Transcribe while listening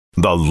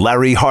The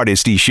Larry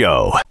Hardesty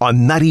Show on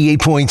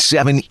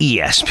 98.7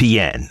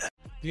 ESPN.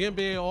 The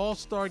NBA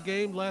All-Star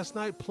Game last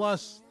night,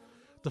 plus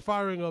the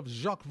firing of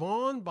Jacques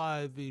Vaughn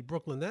by the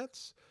Brooklyn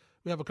Nets.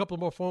 We have a couple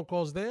more phone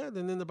calls there.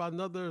 Then in about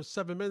another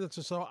 7 minutes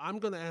or so, I'm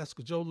going to ask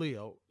Joe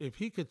Leo if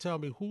he could tell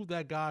me who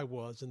that guy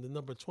was in the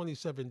number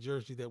 27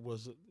 jersey that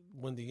was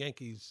when the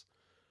Yankees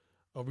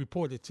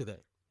reported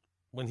today,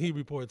 when he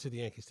reported to the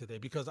Yankees today,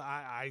 because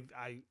I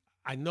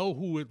know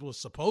who it was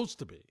supposed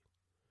to be.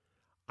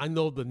 I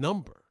know the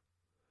number.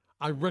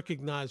 I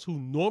recognize who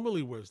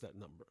normally wears that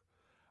number,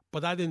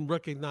 but I didn't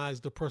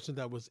recognize the person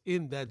that was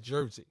in that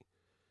jersey.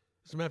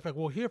 As a matter of fact,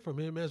 we'll hear from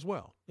him as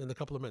well in a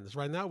couple of minutes.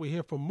 Right now, we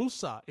hear from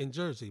Musa in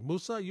Jersey.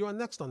 Musa, you are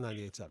next on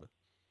 98.7.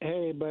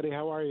 Hey, buddy.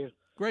 How are you?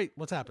 Great.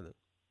 What's happening?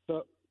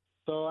 So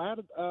I had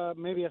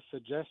maybe a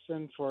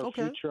suggestion for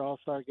future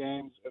All-Star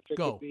games. If it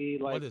Go. Could be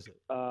like, what is it?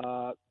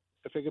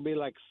 If it could be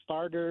like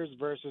starters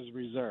versus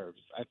reserves.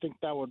 I think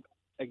that would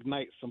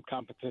ignite some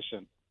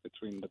competition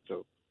between the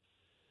two.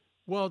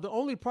 Well, the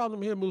only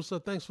problem here, Musa,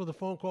 thanks for the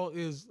phone call,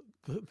 is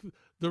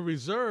the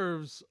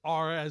reserves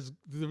are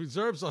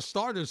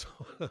starters.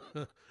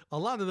 A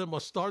lot of them are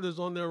starters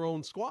on their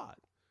own squad.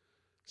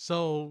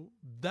 So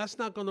that's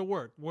not going to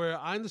work. Where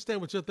I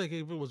understand what you're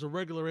thinking. If it was a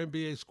regular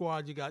NBA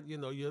squad, you got,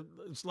 it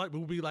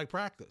would be like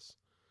practice.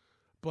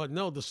 But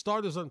no, the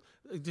starters, to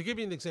give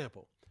you an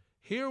example,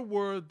 here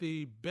were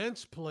the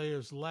bench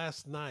players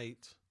last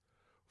night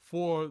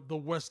for the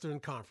Western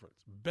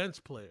Conference.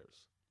 Bench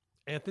players: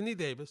 Anthony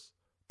Davis,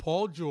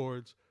 Paul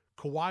George,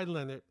 Kawhi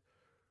Leonard,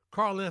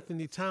 Karl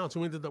Anthony Towns,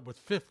 who ended up with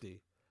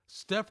 50,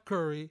 Steph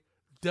Curry,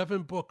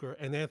 Devin Booker,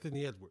 and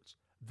Anthony Edwards.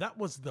 That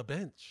was the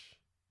bench.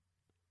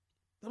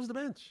 That was the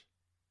bench.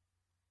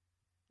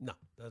 No,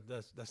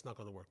 that's not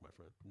going to work, my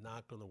friend.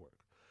 Not going to work.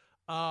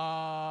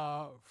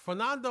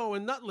 Fernando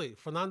and Nutley.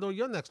 Fernando,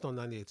 you're next on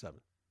 98.7.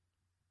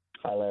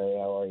 Hi, Larry.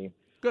 How are you?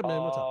 Good,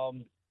 man. What's up?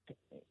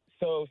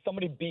 So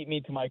somebody beat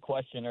me to my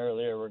question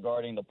earlier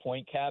regarding the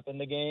point cap in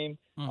the game.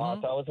 So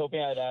I was hoping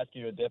I'd ask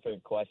you a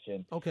different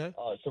question. Okay.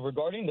 So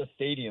regarding the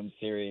stadium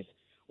series,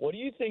 what do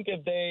you think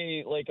if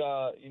they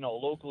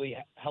locally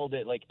held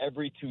it like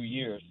every 2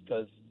 years?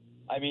 Because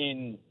I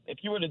mean, if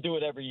you were to do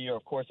it every year,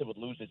 of course it would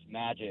lose its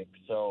magic.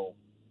 So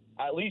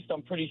at least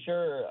I'm pretty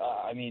sure.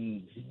 I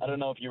don't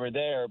know if you were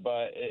there,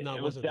 but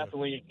it was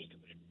definitely. There.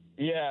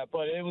 Yeah,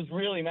 but it was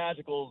really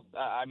magical.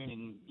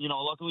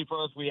 Luckily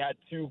for us, we had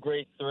two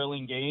great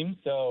thrilling games.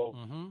 So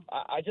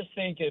I just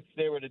think if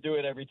they were to do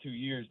it every 2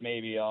 years,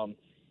 maybe.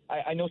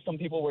 I know some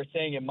people were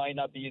saying it might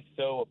not be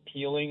so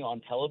appealing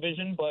on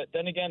television, but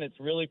then again, it's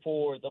really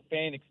for the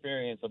fan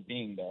experience of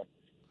being there.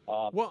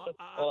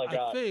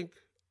 I think,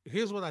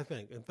 here's what I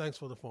think, and thanks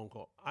for the phone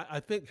call. I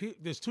think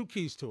there's two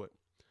keys to it.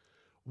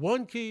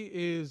 One key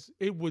is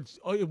it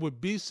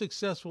would be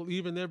successful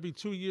even every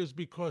 2 years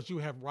because you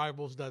have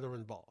rivals that are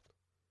involved.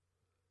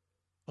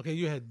 Okay,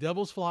 you had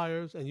Devils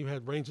Flyers and you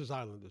had Rangers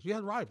Islanders. You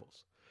had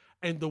rivals.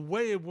 And the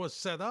way it was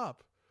set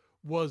up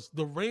was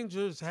the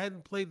Rangers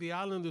hadn't played the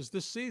Islanders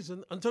this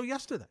season until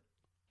yesterday.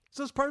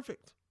 So it's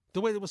perfect.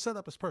 The way it was set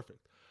up is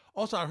perfect.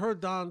 Also, I heard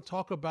Don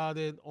talk about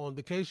it on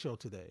the K Show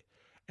today.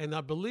 And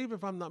I believe,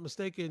 if I'm not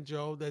mistaken,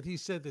 Joe, that he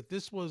said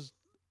that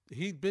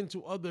he'd been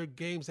to other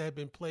games that had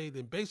been played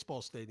in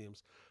baseball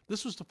stadiums.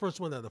 This was the first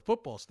one at a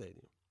football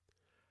stadium.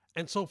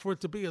 And so for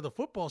it to be at a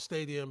football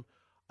stadium,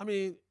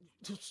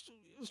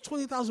 it's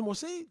 20,000 more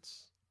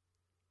seats.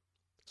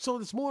 So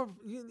it's more,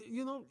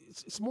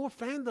 it's more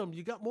fandom.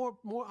 You got more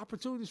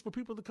opportunities for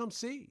people to come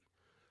see.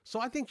 So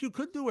I think you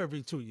could do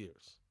every 2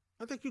 years.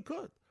 I think you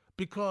could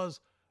because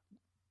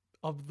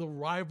of the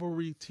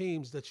rivalry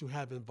teams that you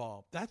have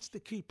involved. That's the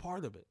key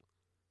part of it.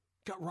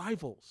 Got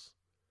rivals.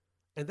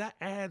 And that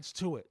adds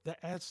to it. That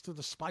adds to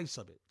the spice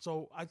of it.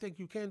 So I think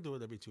you can do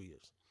it every 2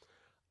 years.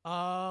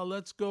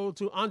 Let's go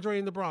to Andre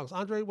in the Bronx.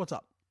 Andre, what's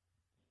up?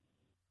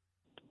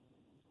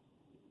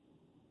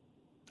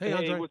 Hey,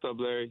 Andre. Hey, what's up,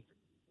 Larry?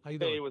 How you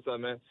doing? Hey, what's up,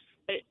 man?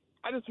 Hey,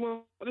 I just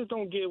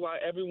don't get why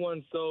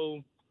everyone's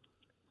so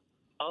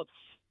up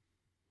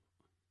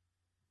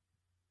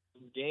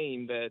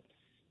game that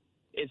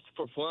it's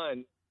for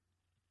fun.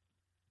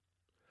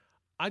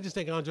 I just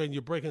think, Andre,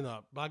 you're breaking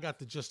up, but I got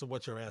the gist of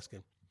what you're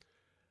asking.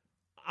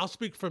 I'll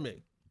speak for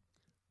me.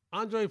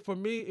 Andre, for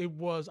me,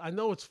 I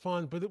know it's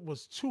fun, but it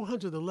was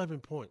 211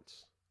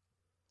 points.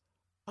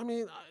 I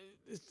mean,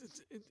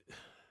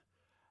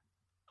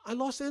 I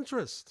lost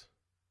interest.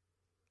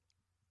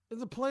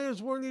 The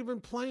players weren't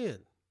even playing.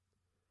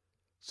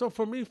 So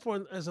for me,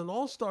 as an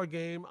all-star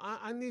game,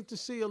 I need to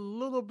see a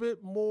little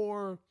bit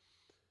more,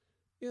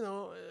 a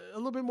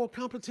little bit more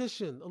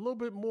competition, a little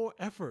bit more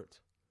effort.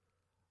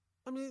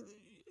 I mean,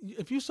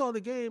 if you saw the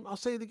game, I'll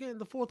say it again,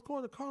 the fourth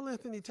quarter, Karl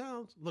Anthony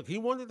Towns, look, he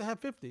wanted to have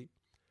 50,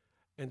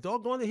 and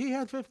doggone it, he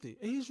had 50.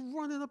 And he's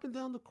running up and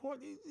down the court.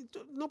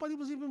 Nobody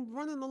was even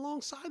running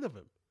alongside of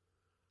him.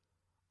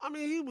 I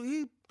mean,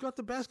 he got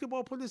the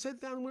basketball, put his head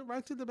down, and went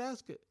right to the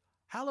basket.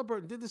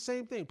 Halliburton did the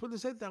same thing, put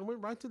his head down,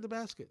 went right to the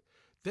basket.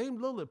 Dame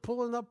Lillard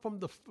pulling up from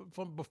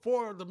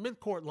before the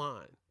midcourt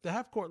line, the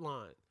half-court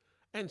line,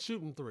 and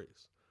shooting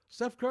threes.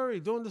 Steph Curry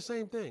doing the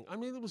same thing. I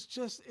mean, it was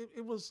just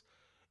it was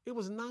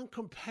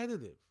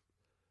non-competitive,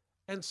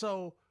 and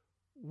so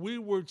we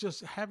were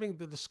just having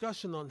the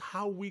discussion on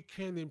how we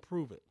can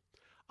improve it.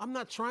 I'm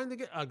not trying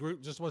to I agree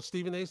just what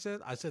Stephen A.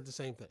 said. I said the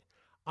same thing.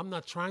 I'm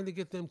not trying to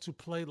get them to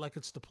play like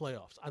it's the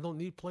playoffs. I don't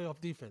need playoff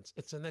defense.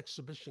 It's an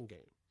exhibition game.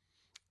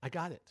 I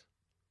got it.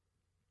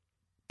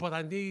 But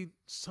I need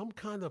some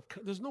kind of,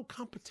 there's no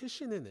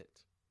competition in it.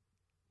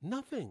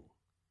 Nothing.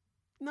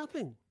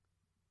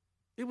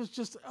 It was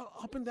just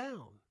up and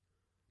down.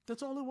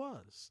 That's all it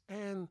was.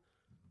 And,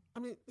 I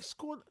mean,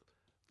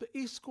 the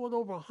East scored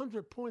over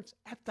 100 points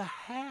at the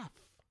half.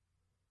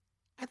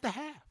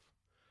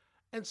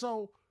 And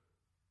so,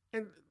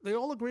 and they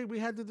all agreed we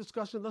had the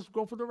discussion, let's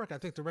go for the record. I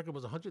think the record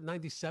was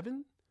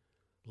 197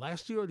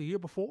 last year or the year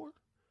before.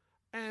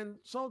 And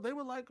so they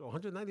were like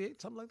 198,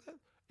 something like that.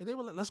 And they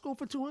were like, let's go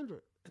for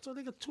 200. And so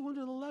they got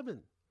 211.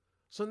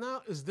 So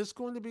now is this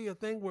going to be a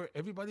thing where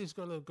everybody's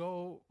going to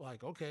go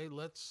like, okay,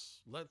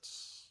 let's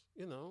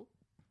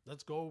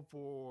go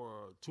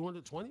for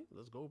 220.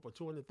 Let's go for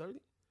 230.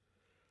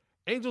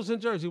 Angel's in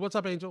Jersey. What's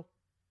up, Angel?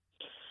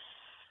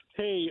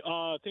 Hey,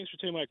 thanks for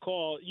taking my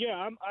call. Yeah,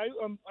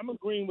 I'm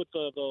agreeing with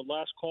the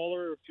last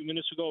caller a few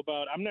minutes ago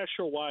about I'm not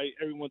sure why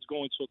everyone's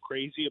going so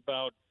crazy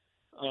about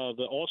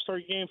the All-Star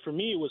game. For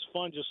me, it was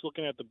fun just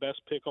looking at the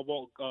best pickup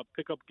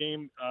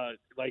game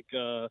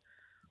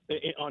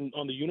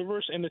on the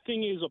universe. And the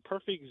thing is, a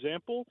perfect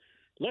example.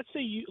 Let's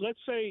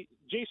say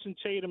Jason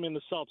Tatum and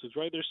the Celtics,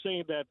 right? They're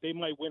saying that they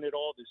might win it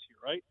all this year,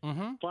 right?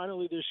 Mm-hmm.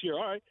 Finally this year.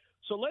 All right.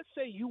 So let's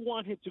say you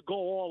want him to go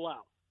all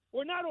out.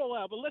 Or not all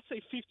out, but let's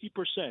say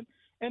 50%.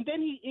 And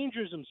then he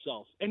injures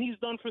himself, and he's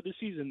done for the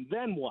season.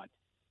 Then what?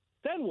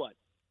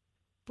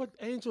 But,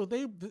 Angel,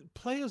 the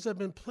players have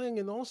been playing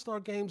in All-Star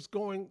games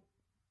going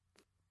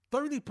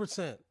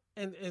 30%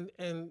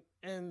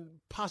 and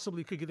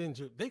possibly could get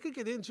injured. They could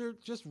get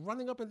injured just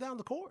running up and down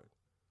the court.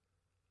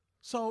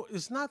 So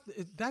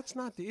that's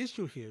not the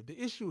issue here.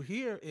 The issue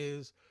here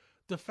is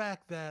the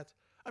fact that,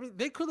 I mean,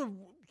 they could have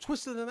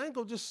twisted an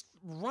ankle just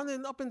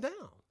running up and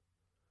down.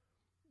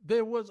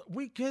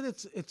 We get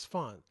it's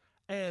fun.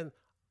 And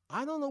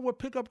I don't know what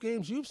pickup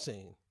games you've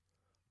seen,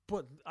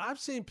 but I've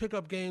seen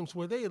pickup games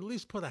where they at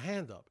least put a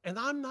hand up. And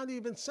I'm not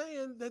even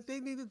saying that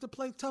they needed to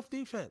play tough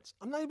defense.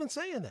 I'm not even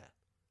saying that.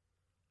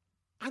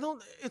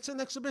 It's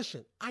an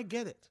exhibition. I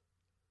get it.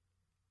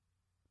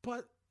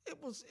 But it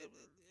was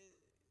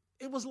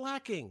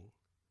lacking.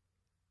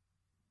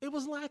 It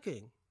was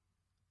lacking.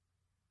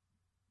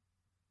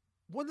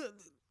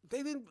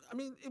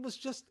 It was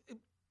just,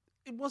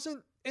 it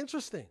wasn't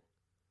interesting.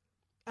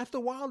 After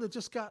a while, it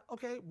just got,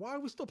 okay, why are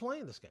we still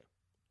playing this game?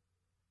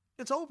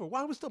 It's over.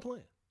 Why are we still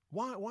playing?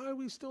 Why are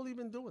we still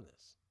even doing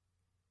this?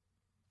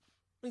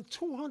 I mean,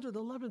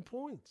 211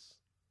 points.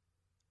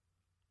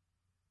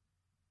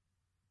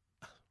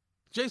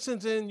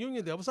 Jason's in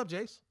Uniondale. What's up,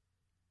 Jace?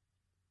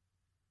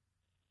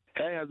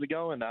 Hey, how's it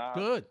going?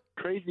 Good.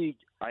 Crazy.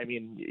 I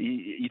mean,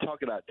 you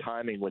talk about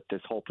timing with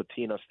this whole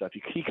Patino stuff.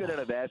 He couldn't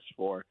have asked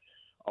for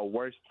a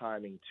worse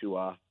timing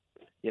to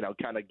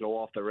kind of go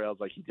off the rails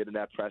like he did in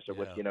that presser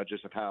with,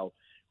 just of how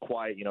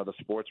quiet, the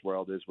sports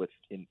world is with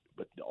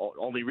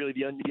only really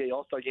the NBA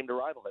All-Star game to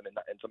rival him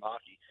and some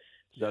hockey.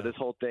 So this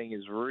whole thing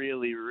is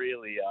really,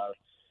 really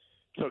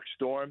took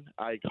storm.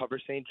 I cover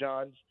St.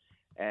 John's,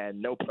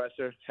 and no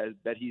presser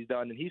that he's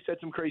done. And he said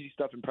some crazy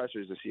stuff in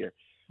pressers this year.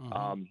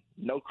 Mm-hmm.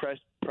 No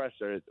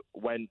presser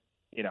went,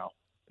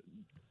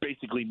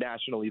 basically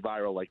nationally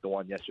viral like the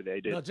one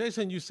yesterday did. Now,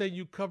 Jason, you say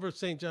you cover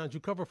St. John's. You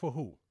cover for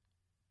who?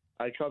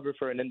 I cover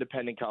for an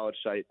independent college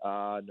site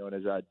known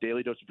as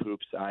Daily Dose of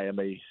Hoops. I am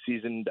a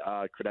seasoned,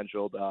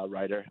 credentialed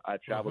writer.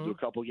 I've traveled to a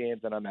couple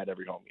games, and I'm at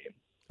every home game.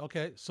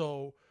 Okay,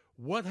 so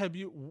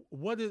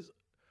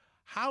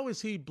how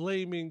is he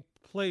blaming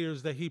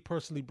players that he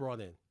personally brought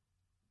in?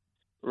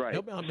 Right.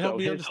 Help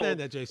me understand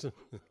that, Jason.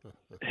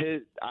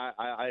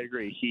 I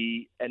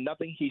agree.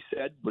 Nothing he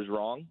said was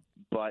wrong,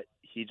 but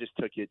he just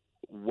took it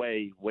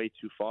way, way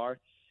too far.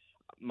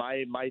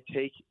 My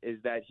take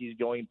is that he's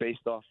going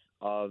based off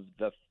of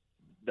the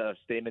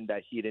statement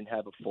that he didn't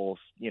have a full,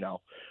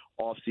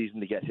 off season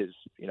to get his,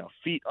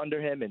 feet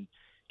under him and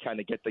kind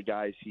of get the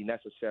guys he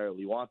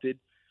necessarily wanted.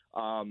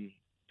 I'm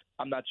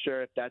not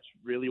sure if that's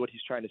really what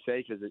he's trying to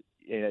say because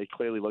it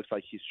clearly looks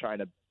like he's trying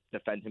to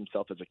defend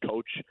himself as a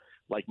coach,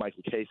 like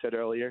Michael Kay said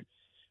earlier.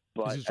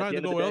 But is he trying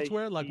to go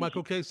elsewhere, like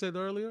Michael Kay said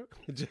earlier?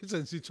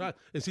 Jason,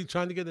 is he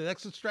trying to get an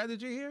exit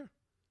strategy here?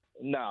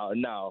 No.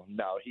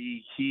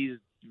 He's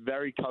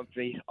very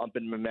comfy up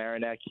in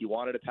Mamaroneck. He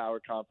wanted a power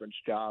conference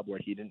job where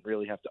he didn't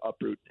really have to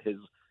uproot his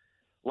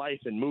life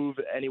and move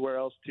anywhere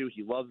else too.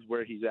 He loves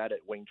where he's at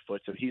Winged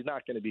Foot, so he's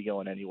not going to be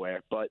going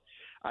anywhere. But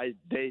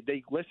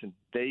they listen.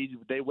 They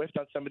whiffed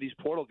on some of these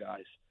portal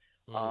guys.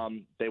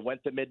 They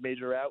went the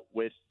mid-major route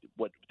with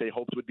what they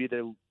hoped would be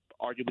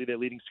arguably their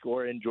leading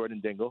scorer in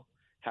Jordan Dingle.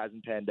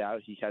 Hasn't panned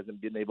out. He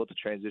hasn't been able to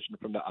transition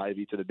from the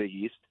Ivy to the Big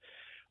East.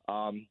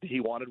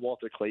 He wanted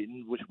Walter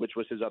Clayton, which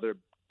was his other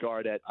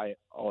guard at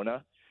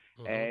Iona,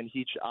 and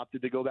he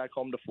opted to go back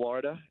home to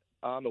Florida.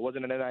 It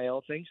wasn't an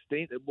NIL thing.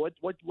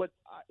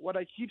 What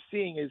I keep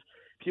seeing is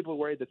people are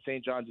worried that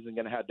St. John's isn't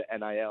going to have the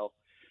NIL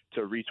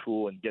to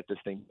retool and get this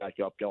thing back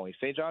up going.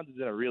 St. John's is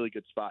in a really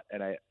good spot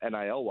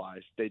NIL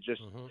wise. They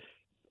just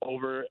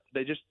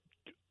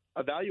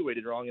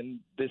evaluated wrong in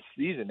this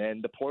season,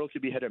 and the portal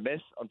could be hit or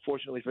miss.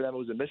 Unfortunately for them, it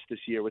was a miss this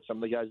year with some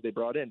of the guys they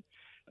brought in.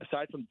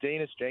 Aside from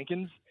Danis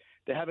Jenkins,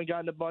 they haven't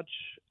gotten a bunch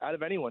out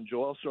of anyone.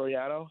 Joel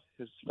Soriano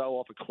has fell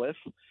off a cliff,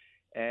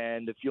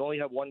 and if you only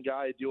have one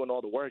guy doing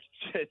all the work,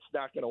 it's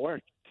not going to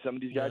work. Some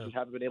of these guys just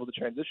haven't been able to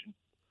transition.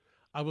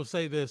 I will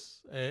say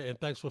this, and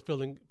thanks for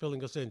filling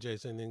us in,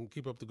 Jason, and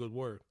keep up the good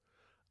work.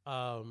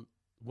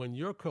 When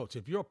you're a coach,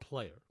 if you're a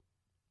player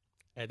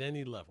at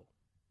any level,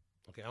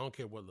 okay, I don't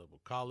care what level,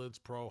 college,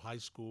 pro, high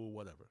school,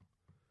 whatever,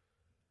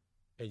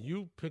 and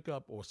you pick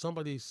up or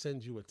somebody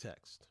sends you a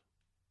text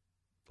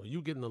or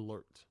you get an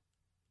alert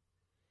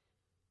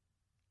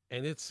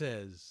and it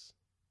says,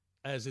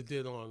 as it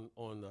did on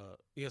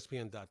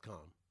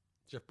ESPN.com,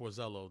 Jeff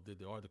Borzello did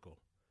the article,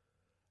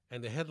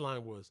 and the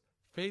headline was,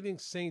 "Fading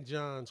St.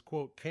 John's,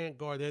 quote, can't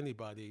guard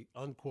anybody,"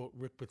 unquote,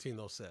 Rick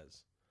Pitino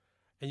says.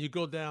 And you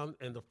go down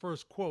and the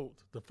first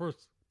quote, the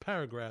first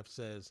paragraph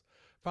says,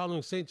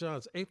 "Following St.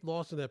 John's 8th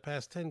loss in their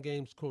past 10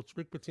 games, Coach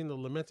Rick Pitino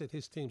lamented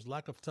his team's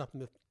lack of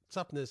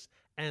toughness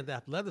and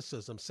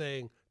athleticism,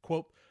 saying,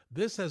 quote,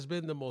 "This has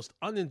been the most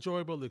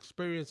unenjoyable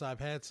experience I've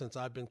had since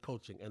I've been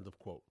coaching," end of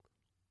quote.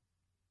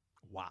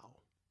 Wow.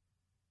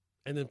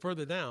 And then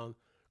further down,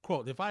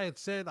 quote, "If I had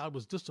said I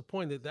was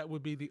disappointed, that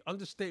would be the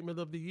understatement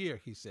of the year,"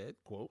 he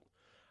said, quote,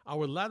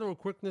 "Our lateral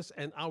quickness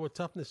and our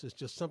toughness is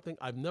just something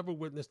I've never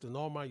witnessed in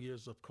all my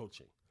years of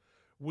coaching.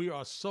 We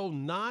are so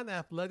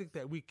non-athletic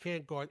that we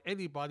can't guard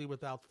anybody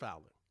without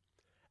fouling.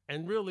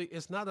 And really,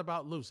 it's not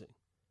about losing.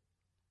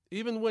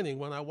 Even winning,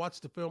 when I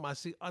watch the film, I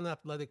see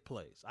unathletic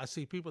plays. I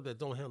see people that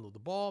don't handle the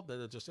ball, that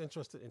are just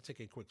interested in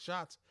taking quick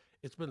shots.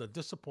 It's been a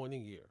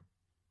disappointing year."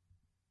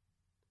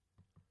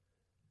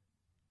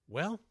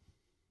 Well,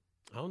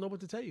 I don't know what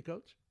to tell you,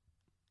 Coach.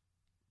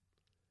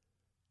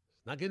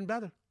 It's not getting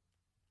better.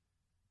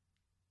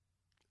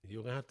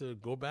 You're gonna have to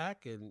go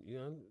back and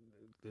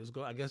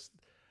I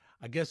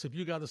guess if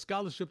you got a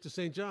scholarship to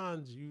St.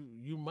 John's,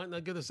 you might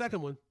not get a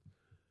second one,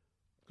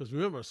 because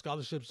remember,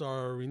 scholarships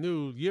are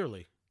renewed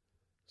yearly.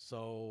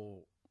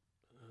 So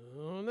I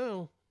don't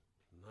know,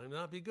 might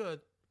not be good.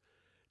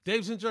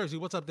 Dave's in Jersey.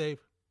 What's up, Dave?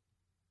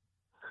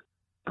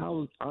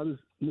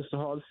 Mr.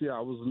 Hardesty, I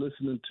was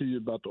listening to you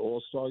about the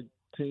All-Star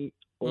game.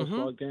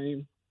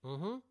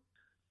 Mm-hmm.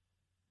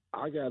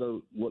 I got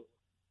a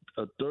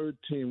third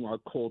team I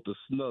call the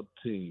snub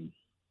team,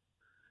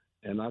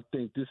 and I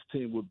think this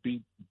team would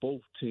beat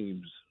both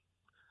teams.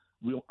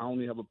 I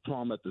only have a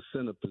problem at the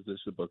center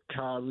position, but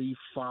Kyrie,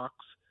 Fox,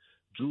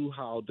 Drew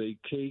Holiday,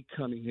 Cade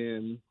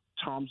Cunningham,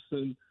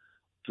 Thompson,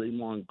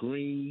 Draymond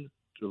Green,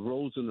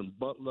 DeRozan, and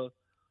Butler.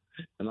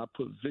 And I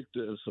put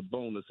Victor and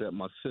Sabonis at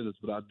my centers,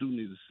 but I do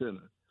need a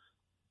center.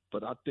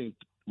 But I think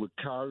with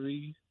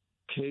Kyrie,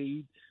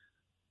 Cade,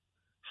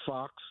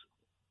 Fox,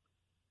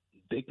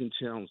 they can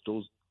challenge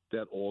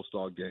that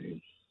All-Star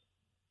game.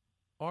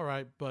 All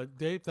right, but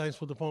Dave, thanks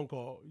for the phone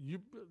call.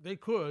 They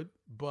could,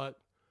 but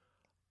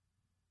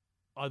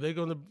are they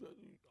going to?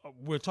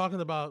 We're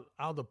talking about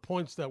how the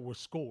points that were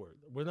scored.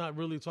 We're not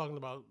really talking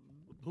about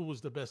who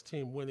was the best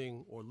team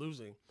winning or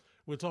losing.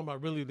 We're talking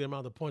about really the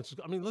amount of points.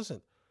 I mean,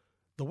 listen.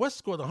 The West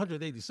scored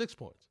 186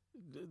 points.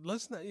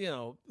 Let's not,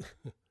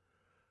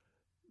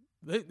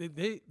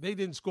 they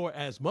didn't score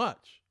as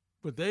much,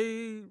 but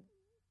they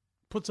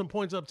put some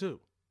points up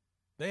too.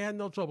 They had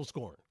no trouble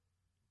scoring.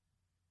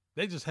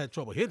 They just had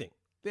trouble hitting.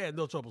 They had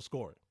no trouble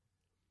scoring.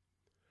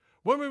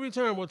 When we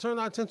return, we'll turn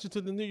our attention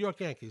to the New York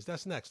Yankees.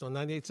 That's next on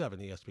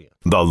 98.7 ESPN.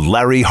 The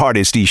Larry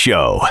Hardesty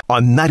Show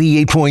on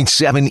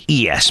 98.7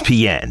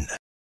 ESPN.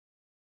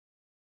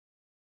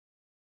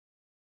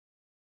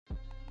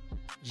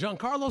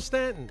 Giancarlo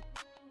Stanton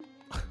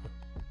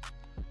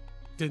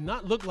did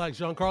not look like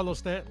Giancarlo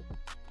Stanton.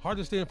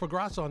 Hardesty and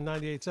Prograssa on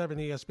 98.7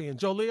 ESPN.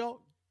 Joe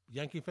Leo,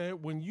 Yankee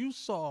fan, when you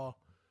saw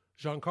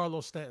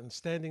Giancarlo Stanton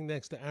standing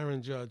next to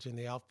Aaron Judge in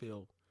the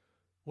outfield,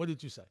 what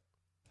did you say?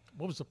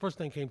 What was the first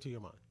thing that came to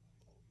your mind?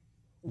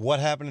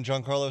 What happened to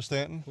Giancarlo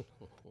Stanton?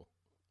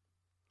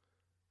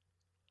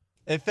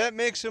 If that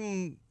makes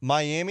him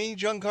Miami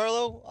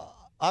Giancarlo,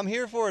 I'm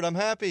here for it. I'm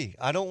happy.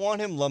 I don't want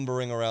him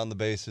lumbering around the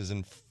bases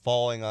and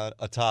falling on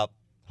atop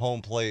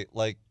home plate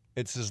like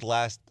it's his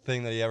last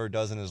thing that he ever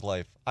does in his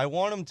life. I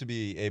want him to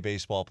be a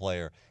baseball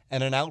player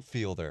and an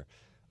outfielder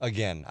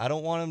again. I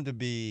don't want him to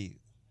be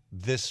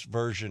this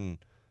version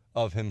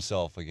of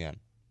himself again.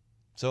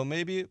 So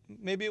maybe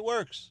it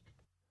works.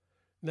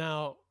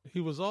 Now,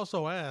 he was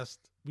also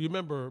asked, you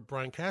remember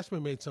Brian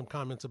Cashman made some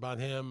comments about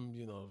him,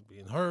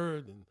 being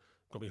hurt and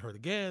going to be hurt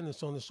again and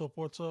so on and so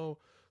forth. So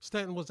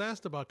Stanton was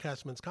asked about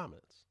Cashman's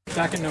comments.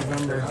 Back in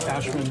November,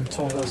 Cashman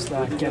told us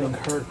that getting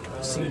hurt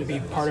seemed to be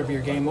part of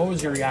your game. What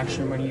was your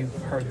reaction when you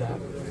heard that?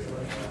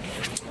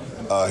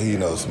 He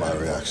knows my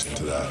reaction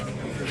to that.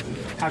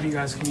 Have you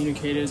guys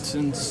communicated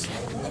since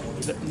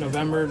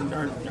November?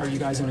 Are you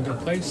guys in a good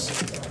place?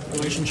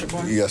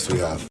 relationship-wise? Yes, we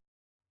have.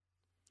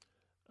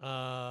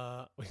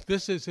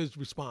 This is his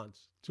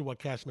response to what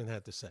Cashman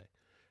had to say.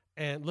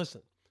 And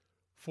listen,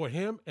 for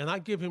him, and I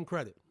give him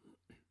credit,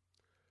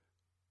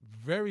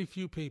 very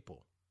few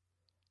people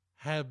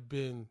have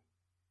been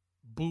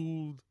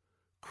booed,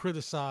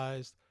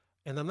 criticized,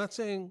 and I'm not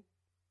saying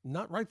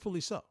not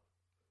rightfully so,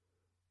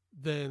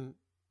 than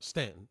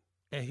Stanton.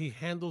 And he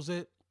handles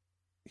it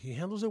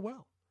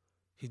well.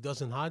 He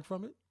doesn't hide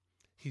from it.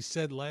 He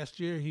said last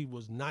year he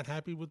was not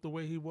happy with the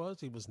way he was.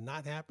 He was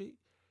not happy.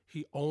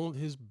 He owned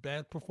his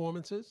bad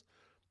performances.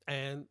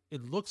 And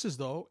it looks as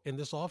though in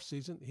this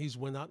offseason he's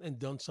went out and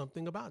done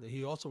something about it.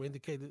 He also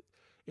indicated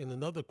in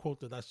another quote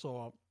that I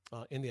saw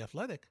in The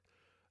Athletic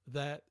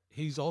that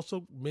he's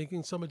also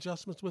making some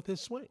adjustments with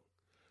his swing.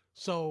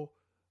 So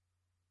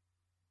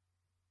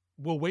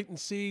we'll wait and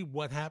see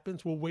what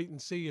happens. We'll wait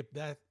and see if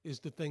that is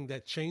the thing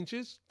that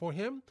changes for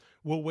him.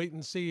 We'll wait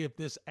and see if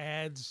this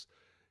adds,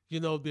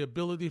 the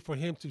ability for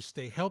him to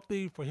stay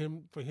healthy, for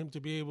him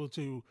to be able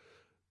to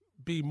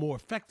be more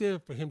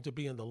effective, for him to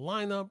be in the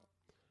lineup,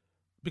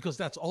 because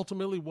that's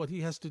ultimately what he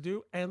has to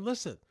do. And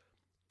listen,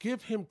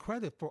 give him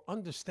credit for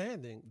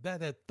understanding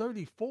that at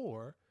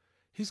 34,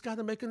 he's got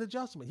to make an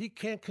adjustment. He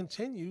can't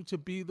continue to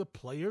be the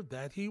player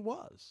that he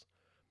was.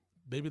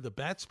 Maybe the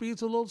bat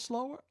speed's a little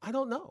slower. I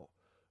don't know.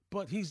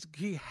 But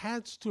he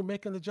has to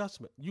make an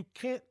adjustment. You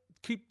can't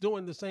keep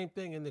doing the same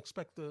thing and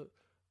expect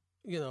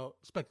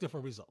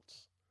different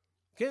results.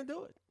 Can't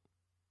do it.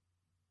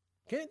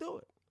 Can't do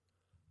it.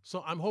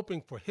 So I'm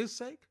hoping for his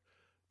sake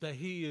that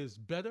he is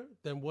better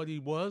than what he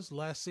was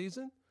last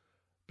season,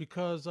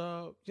 because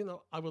I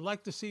would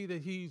like to see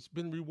that he's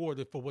been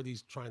rewarded for what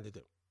he's trying to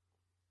do.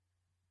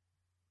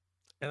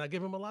 And I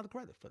give him a lot of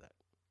credit for that.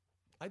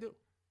 I do.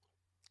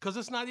 Because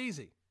it's not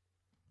easy.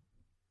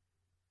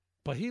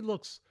 But he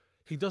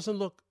doesn't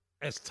look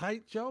as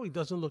tight, Joe. He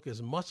doesn't look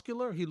as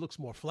muscular. He looks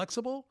more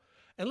flexible.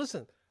 And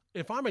listen,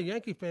 if I'm a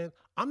Yankee fan,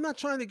 I'm not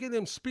trying to get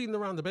him speeding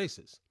around the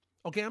bases.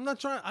 Okay, I'm not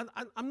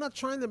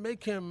trying to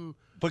make him.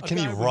 But can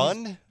he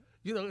run?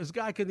 This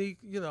guy can eat.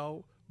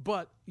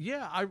 But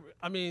yeah,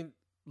 I mean,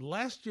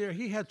 last year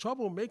he had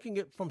trouble making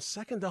it from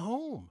second to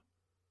home.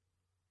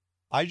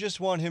 I just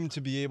want him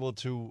to be able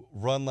to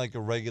run like a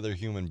regular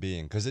human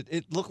being, because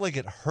it looked like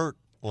it hurt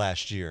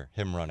last year,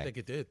 him running. I think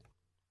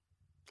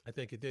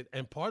it did.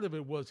 And part of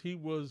it was he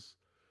was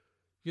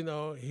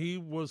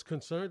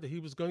concerned that he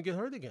was going to get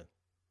hurt again.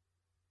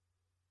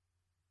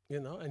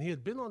 And he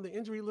had been on the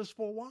injury list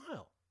for a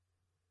while.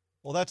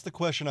 Well, that's the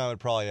question I would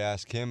probably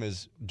ask him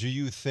is, do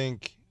you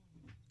think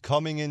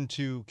coming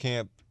into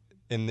camp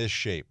in this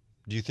shape,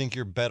 do you think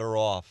you're better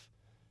off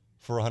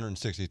for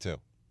 162?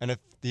 And if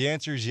the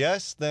answer is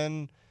yes,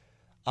 then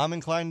I'm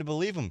inclined to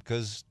believe him,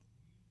 because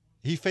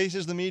he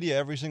faces the media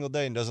every single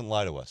day and doesn't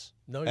lie to us.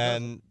 No, he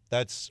doesn't. And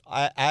that's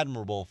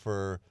admirable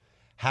for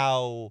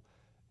how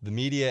the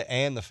media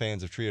and the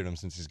fans have treated him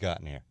since he's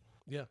gotten here.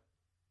 Yeah.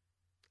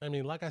 I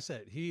mean, like I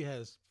said, he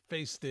has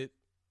faced it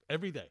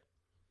every day.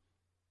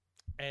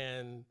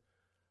 And,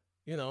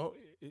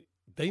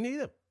 they need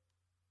him.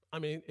 I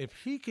mean, if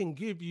he can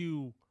give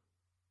you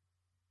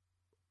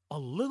a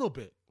little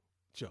bit,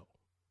 Joe,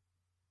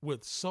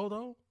 with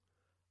Soto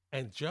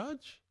and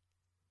Judge,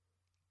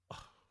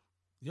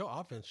 your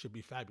offense should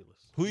be fabulous.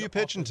 Who are you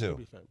pitching to?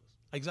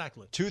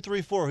 Exactly. 2,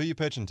 3, 4. Who are you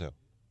pitching to?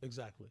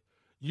 Exactly.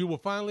 You will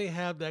finally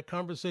have that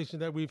conversation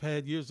that we've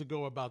had years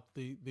ago about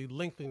the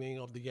lengthening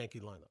of the Yankee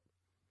lineup.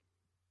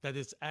 That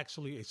it's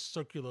actually a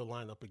circular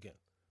lineup again.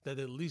 That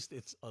at least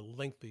it's a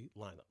lengthy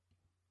lineup.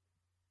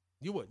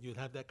 You'd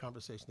have that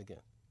conversation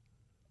again.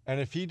 And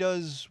if he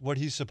does what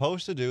he's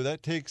supposed to do,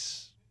 that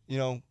takes,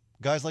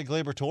 guys like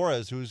Gleyber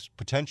Torres, who's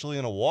potentially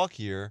in a walk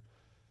year,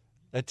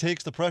 that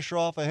takes the pressure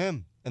off of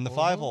him. And the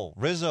 5-hole,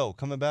 Rizzo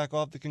coming back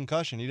off the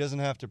concussion. He doesn't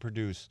have to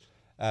produce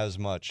as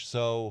much.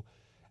 So,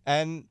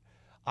 and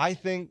I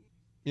think,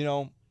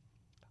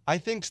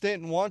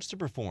 Stanton wants to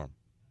perform.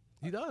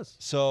 He does.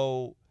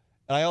 So,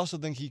 and I also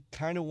think he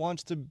kind of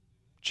wants to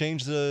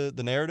change the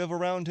narrative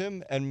around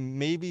him and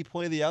maybe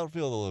play the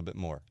outfield a little bit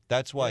more.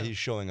 That's why he's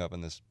showing up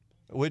in this,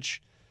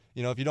 which,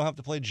 if you don't have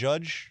to play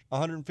Judge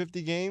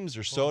 150 games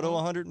or Soto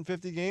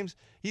 150 games,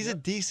 he's a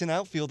decent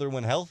outfielder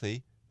when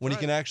healthy, when he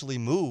can actually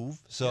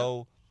move.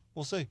 So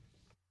we'll see.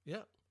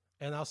 Yeah.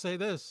 And I'll say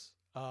this.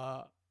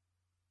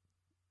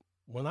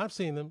 When I've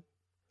seen him,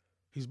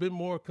 he's been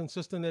more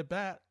consistent at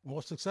bat,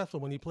 more successful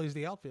when he plays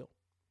the outfield.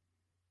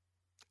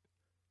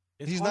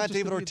 He's not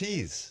David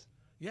Ortiz.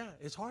 Yeah,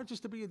 it's hard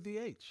just to be a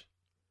DH.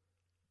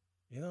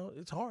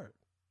 It's hard.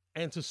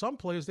 And to some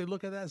players, they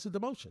look at that as a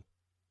demotion.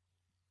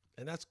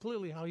 And that's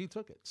clearly how he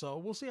took it. So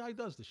we'll see how he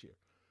does this year.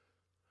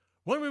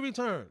 When we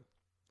return,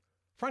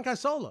 Frank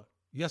Isola,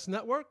 Yes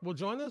Network, will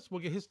join us.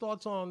 We'll get his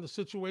thoughts on the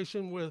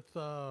situation with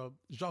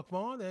Jacques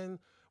Vaughn and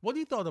what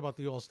he thought about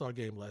the All-Star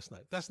game last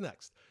night. That's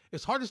next.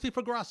 It's Hardesty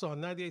for Grasso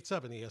on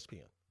 98.7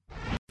 ESPN.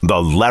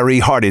 The Larry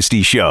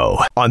Hardesty Show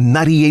on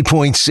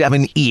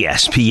 98.7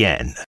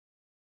 ESPN.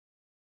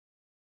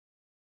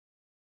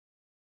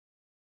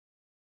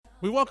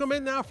 We welcome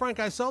in now Frank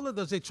Isola.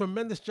 Does a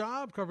tremendous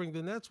job covering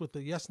the Nets with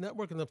the Yes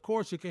Network. And, of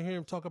course, you can hear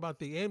him talk about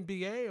the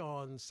NBA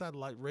on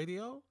satellite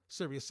radio,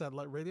 Sirius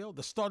Satellite Radio.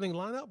 The starting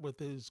lineup with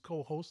his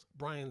co-host,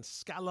 Brian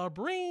Scalabrine.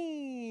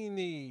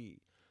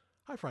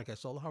 Hi, Frank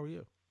Isola. How are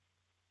you?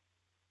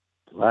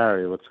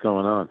 Larry, what's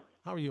going on?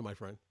 How are you, my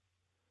friend?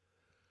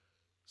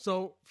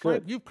 So,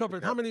 Frank, you've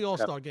covered how many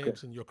All-Star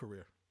games in your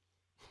career?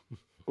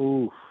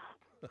 Ooh,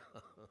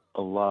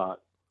 a lot.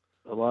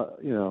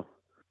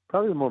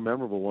 Probably the more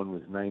memorable one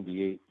was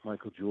 98.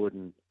 Michael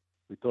Jordan,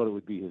 we thought it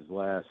would be his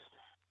last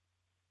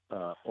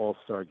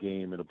All-Star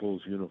game in a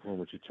Bulls uniform,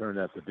 which it turned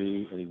out to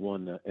be, and he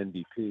won the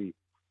MVP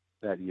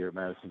that year at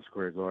Madison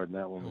Square Garden.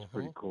 That one was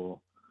pretty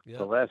cool. Yep.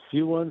 The last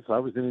few ones, I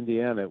was in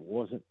Indiana. It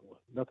wasn't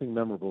nothing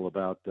memorable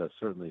about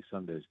certainly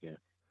Sunday's game.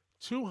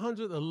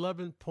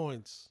 211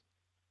 points.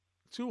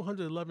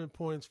 211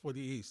 points for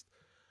the East.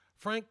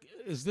 Frank,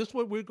 is this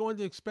what we're going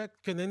to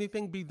expect? Can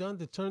anything be done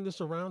to turn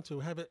this around to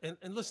have it?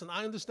 And listen,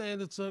 I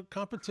understand it's a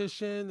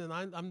competition, and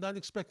I'm not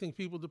expecting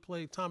people to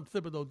play Tom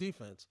Thibodeau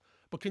defense.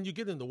 But can you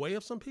get in the way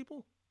of some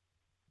people?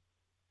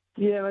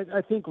 Yeah,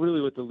 I think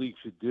really what the league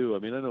should do. I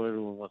mean, I know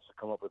everyone wants to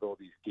come up with all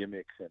these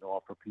gimmicks and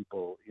offer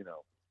people,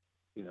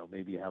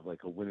 maybe have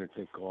like a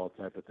winner-take-all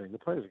type of thing. The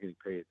players are getting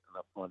paid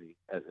enough money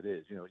as it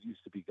is. It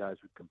used to be guys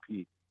would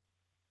compete,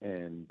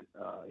 and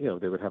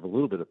they would have a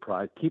little bit of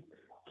pride.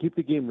 Keep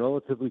the game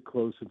relatively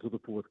close until the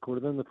fourth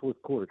quarter. Then the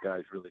fourth quarter,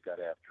 guys really got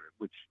after it,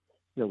 which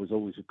was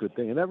always a good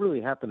thing. And that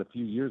really happened a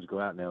few years ago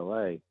out in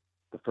L.A.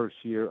 The first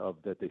year of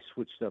that, they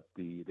switched up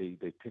they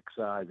pick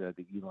sides at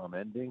the Elam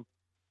ending.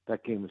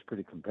 That game was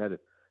pretty competitive.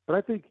 But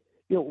I think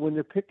when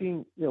they're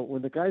picking,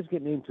 when the guys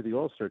get named to the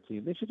All-Star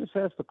team, they should just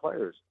ask the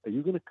players, "Are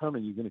you going to come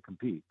and you're going to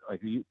compete?"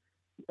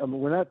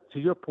 We're not, to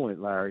your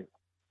point, Larry.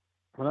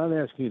 We're not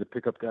asking you to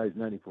pick up guys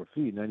 94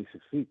 feet,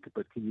 96 feet,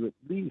 but can you at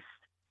least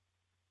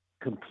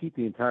compete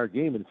the entire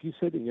game? And if you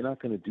say that you're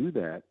not going to do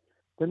that,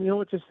 then you know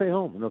what, just stay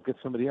home and they'll get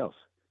somebody else.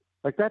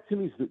 Like that to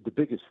me is the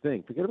biggest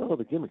thing. Forget about all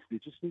the gimmicks. You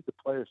just need the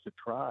players to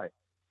try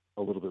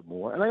a little bit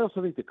more. And I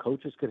also think the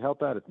coaches could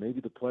help out if maybe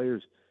the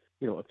players,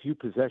 a few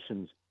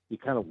possessions, you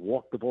kind of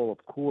walk the ball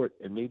up court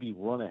and maybe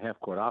run a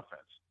half-court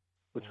offense,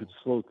 which would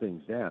slow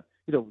things down.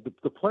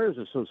 The players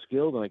are so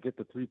skilled, and I get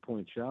the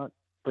three-point shot,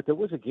 but there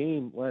was a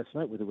game last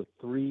night where there were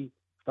 3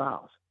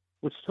 fouls,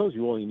 which tells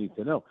you all you need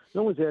to know.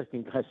 No one's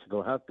asking guys to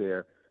go out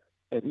there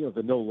and,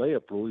 the no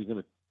layup rule, you're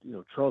going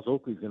to, Charles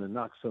Oakley's going to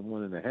knock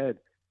someone in the head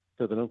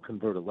so they don't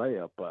convert a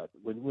layup. But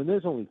when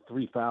there's only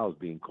 3 fouls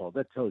being called,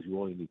 that tells you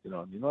all you need to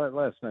know. I mean,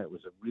 last night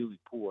was a really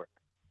poor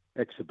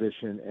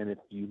exhibition. And if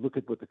you look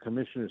at what the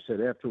commissioner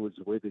said afterwards,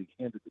 the way that he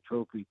handed the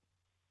trophy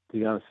to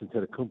Giannis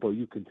Antetokounmpo,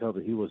 you can tell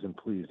that he wasn't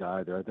pleased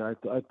either. I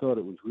thought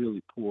it was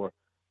really poor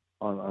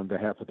on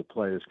behalf of the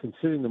players,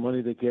 considering the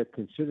money they get,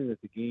 considering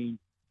that the game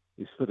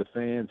is for the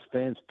fans.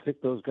 Fans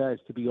pick those guys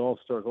to be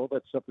all-stars. All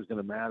that stuff is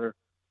going to matter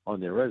on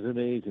their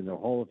resumes and their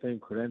Hall of Fame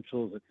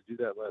credentials, and to do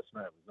that last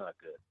night was not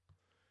good.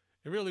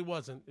 It really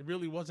wasn't. It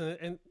really wasn't.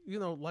 And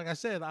like I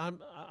said, I'm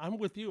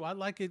with you. I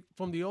like it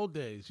from the old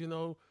days.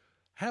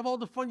 Have all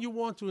the fun you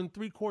want to in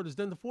 3 quarters.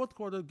 Then the fourth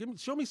quarter,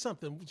 show me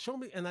something. Show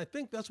me. And I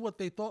think that's what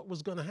they thought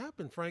was going to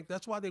happen, Frank.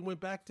 That's why they went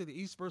back to the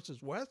East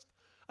versus West.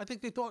 I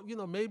think they thought,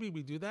 maybe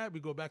we do that. We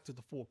go back to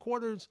the 4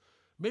 quarters.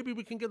 Maybe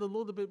we can get a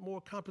little bit more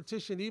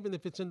competition, even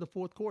if it's in the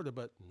fourth quarter.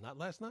 But not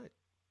last night.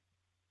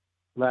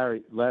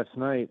 Larry, last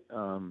night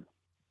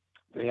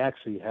they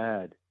actually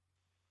had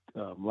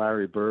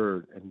Larry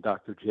Bird and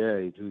Dr.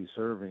 J, Julie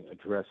Serving,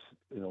 address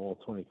all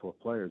 24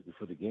 players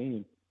before the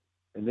game,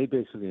 and they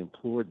basically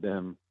implored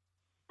them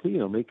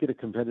to make it a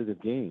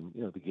competitive game.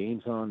 The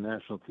game's on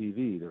national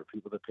TV. There are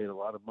people that paid a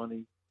lot of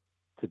money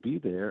to be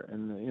there,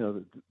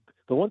 and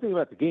the one thing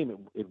about the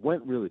game, it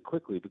went really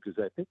quickly because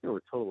I think there were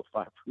a total of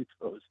 5 free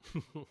throws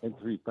and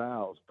 3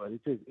 fouls, but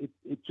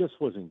it just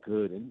wasn't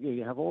good. And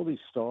you have all these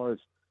stars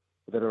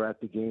that are at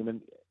the game.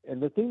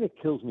 And the thing that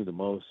kills me the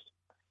most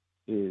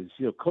is,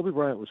 Kobe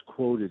Bryant was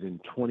quoted in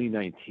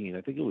 2019.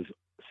 I think it was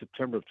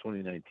September of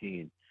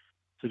 2019.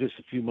 So just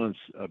a few months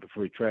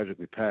before he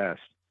tragically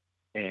passed.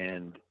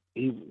 And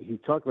he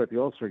talked about the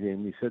All-Star game.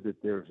 And he said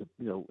that there's,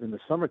 in the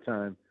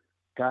summertime,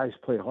 guys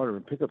play harder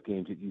in pickup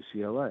games at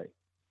UCLA.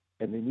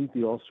 And they need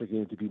the All-Star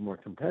game to be more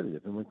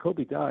competitive. And when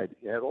Kobe died,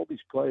 you had all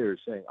these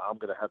players saying, I'm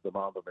going to have the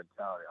Mamba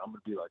mentality. I'm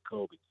going to be like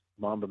Kobe,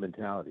 Mamba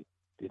mentality.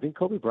 Do you think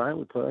Kobe Bryant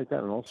would play like that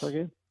in an All-Star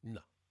game? No.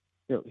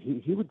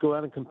 He would go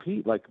out and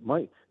compete. Like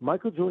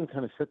Michael Jordan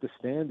kind of set the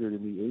standard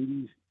in the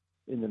 80s,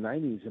 in the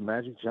 90s, and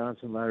Magic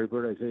Johnson, Larry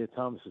Bird, Isaiah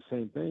Thomas, the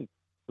same thing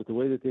with the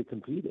way that they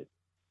competed.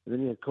 And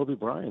then you had Kobe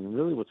Bryant. And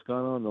really what's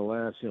gone on in the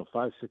last,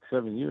 5, 6,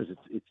 7 years,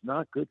 it's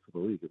not good for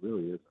the league. It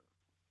really isn't.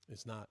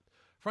 It's not.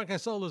 Frank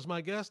Isola is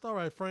my guest. All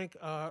right, Frank,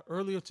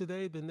 earlier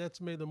today, the Nets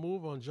made a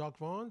move on Jacques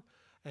Vaughn,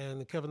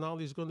 and Kevin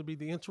Ollie is going to be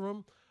the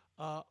interim.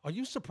 Are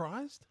you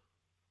surprised?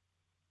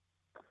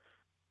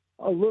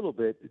 A little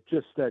bit.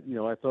 Just that,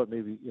 I thought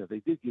maybe, they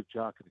did give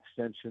Jock an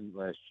extension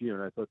last year,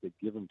 and I thought they'd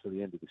give him to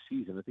the end of the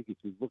season. I think if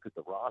you look at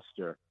the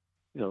roster,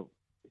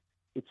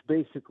 it's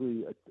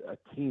basically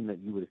a team that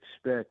you would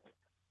expect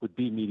would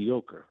be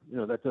mediocre.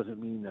 That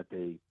doesn't mean that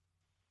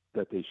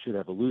they should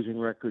have a losing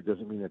record.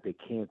 Doesn't mean that they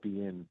can't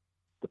be in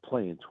the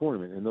play-in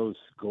tournament and those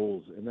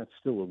goals, and that's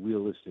still a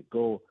realistic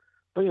goal.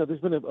 But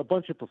there's been a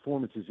bunch of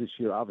performances this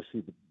year.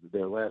 Obviously,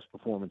 their last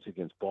performance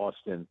against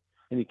Boston,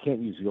 and you can't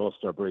use the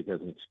All-Star break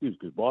as an excuse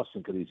because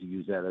Boston could easily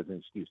use that as an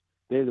excuse.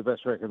 They had the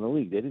best record in the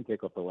league. They didn't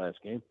take off the last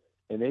game,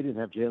 and they didn't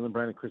have Jaylen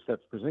Brown and Kristaps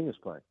Porzingis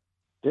playing.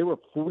 They were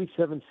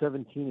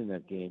 47-17 in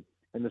that game,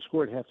 and the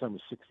score at halftime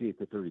was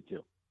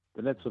 68-32.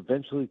 The Nets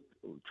eventually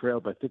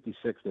trailed by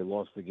 56. They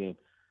lost the game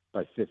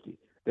by 50.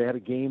 They had a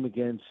game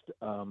against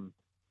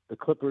the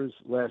Clippers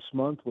last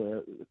month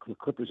where the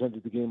Clippers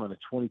ended the game on a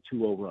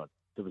 22-0 run.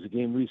 There was a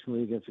game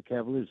recently against the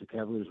Cavaliers. The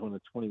Cavaliers won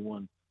a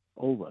 21-0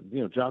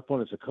 run. Jock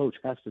Vaughn, as a coach,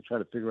 has to try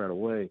to figure out a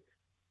way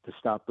to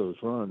stop those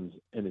runs,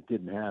 and it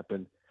didn't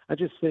happen. I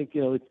just think,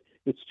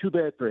 it's too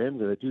bad for him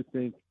because I do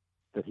think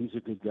that he's a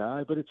good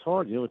guy, but it's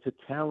hard. It's a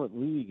talent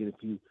league, and if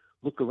you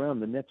look around,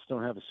 the Nets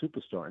don't have a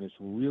superstar, and it's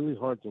really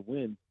hard to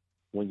win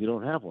when you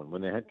don't have one.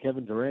 When they had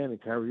Kevin Durant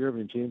and Kyrie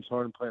Irving and James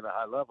Harden playing at a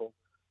high level,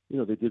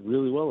 they did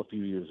really well a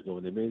few years ago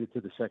when they made it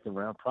to the second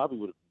round. Probably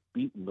would have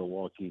beaten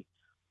Milwaukee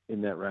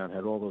in that round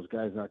had all those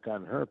guys not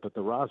gotten hurt. But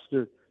the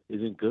roster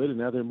isn't good, and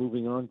now they're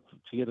moving on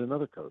to get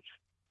another coach.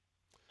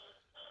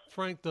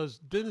 Frank, does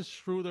Dennis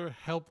Schroeder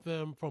help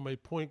them from a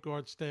point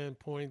guard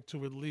standpoint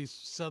to at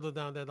least settle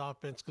down that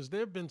offense? Because there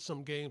have been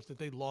some games that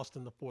they lost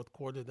in the fourth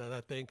quarter that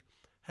I think,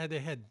 had they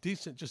had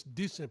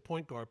decent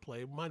point guard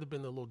play, it might have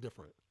been a little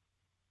different.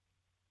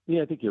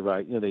 Yeah, I think you're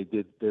right. They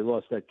did. They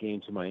lost that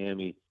game to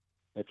Miami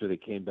after they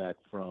came back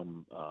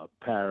from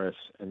Paris,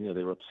 and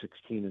they were up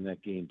 16 in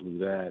that game, blew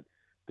that.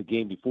 The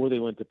game before they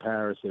went to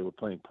Paris, they were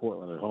playing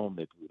Portland at home.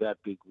 They blew that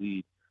big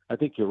lead. I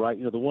think you're right.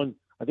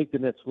 I think the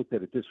Nets looked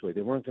at it this way: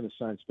 they weren't going to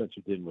sign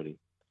Spencer Dinwiddie,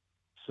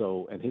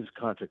 and his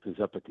contract is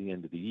up at the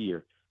end of the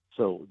year.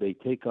 So they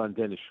take on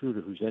Dennis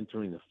Schroeder, who's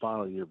entering the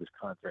final year of his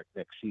contract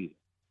next season.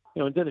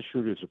 And Dennis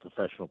Schroeder is a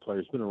professional player.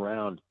 He's been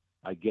around.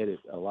 I get it,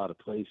 a lot of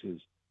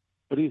places.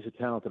 But he's a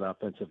talented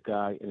offensive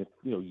guy. And if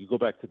you go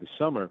back to the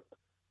summer,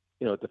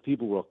 at the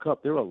FIBA World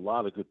Cup, there were a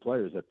lot of good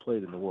players that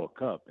played in the World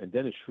Cup. And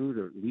Dennis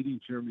Schroeder, leading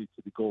Germany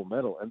to the gold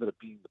medal, ended up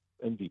being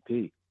the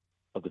MVP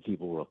of the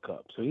FIBA World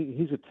Cup. So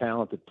he's a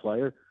talented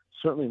player,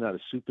 certainly not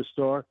a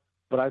superstar.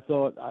 But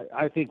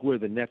I think where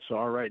the Nets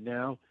are right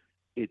now,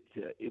 it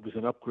was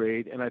an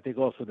upgrade. And I think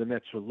also the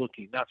Nets are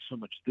looking, not so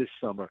much this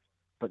summer,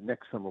 but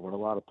next summer when a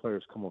lot of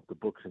players come off the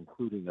books,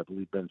 including, I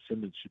believe, Ben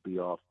Simmons should be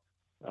off.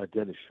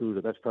 Dennis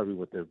Schroeder, that's probably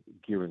what they're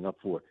gearing up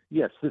for.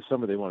 Yes, this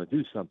summer they want to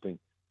do something,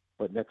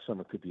 but next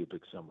summer could be a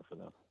big summer for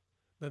them.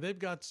 Now, they've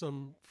got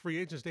some free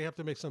agents they have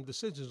to make some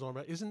decisions on,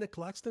 right? Isn't Nick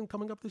Claxton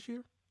coming up this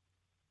year?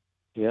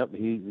 Yep,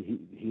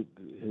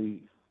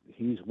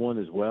 he's one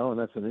as well, and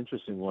that's an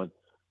interesting one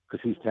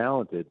because he's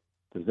talented.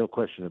 There's no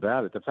question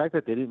about it. The fact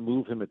that they didn't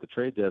move him at the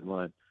trade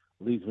deadline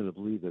leads me to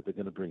believe that they're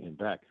going to bring him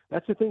back.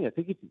 That's the thing. I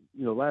think,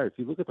 Larry, if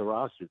you look at the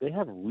roster, they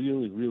have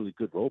really, really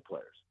good role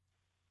players.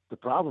 The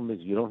problem is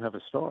you don't have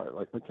a star.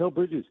 Like Mikal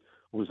Bridges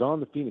was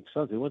on the Phoenix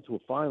Suns. They went to a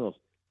finals.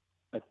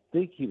 I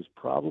think he was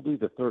probably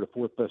the third or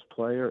fourth best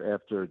player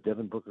after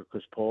Devin Booker,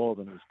 Chris Paul.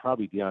 Then it was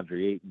probably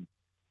DeAndre Ayton,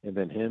 and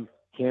then him.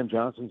 Cam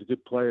Johnson's a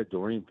good player.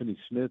 Dorian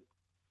Finney-Smith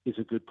is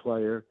a good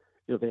player.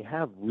 They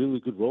have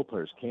really good role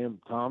players. Cam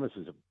Thomas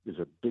is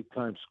a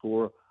big-time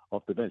scorer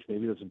off the bench.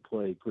 Maybe he doesn't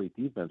play great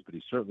defense, but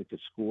he certainly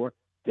could score.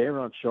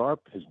 Daron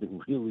Sharp has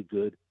been really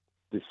good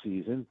this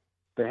season.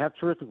 They have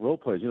terrific role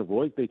players.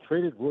 They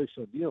traded Royce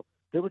O'Neal.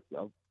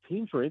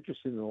 Teams were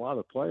interested in a lot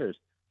of players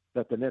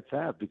that the Nets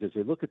have because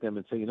they look at them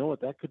and say,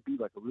 that could be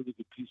like a really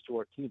good piece to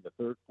our team, the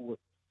third, fourth,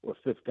 or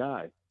fifth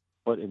guy.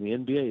 But in the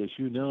NBA, as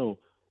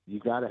you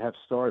got to have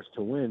stars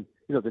to win.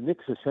 The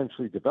Knicks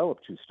essentially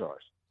developed two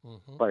stars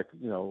by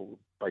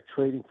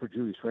trading for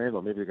Julius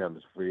Randle. Maybe they got him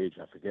as a free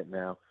agent, I forget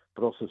now,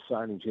 but also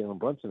signing Jalen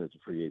Brunson as a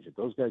free agent.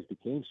 Those guys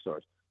became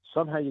stars.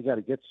 Somehow you got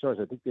to get stars.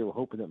 I think they were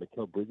hoping that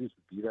Mikal Bridges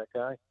would be that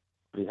guy,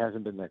 but he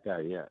hasn't been that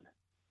guy yet.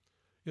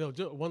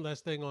 One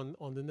last thing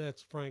on the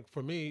Nets, Frank.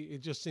 For me,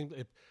 it just seemed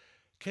if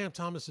Cam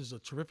Thomas is a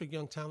terrific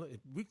young talent,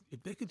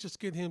 if they could just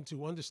get him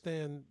to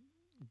understand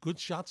good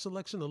shot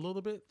selection a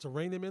little bit, to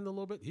rein him in a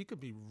little bit, he could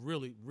be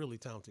really, really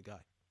talented guy.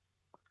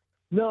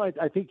 No,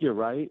 I think you're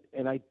right,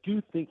 and I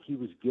do think he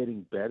was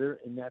getting better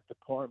in that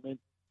department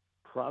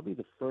probably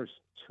the first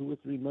 2 or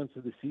 3 months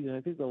of the season.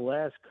 I think the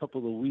last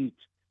couple of weeks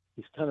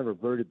he's kind of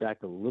reverted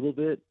back a little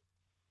bit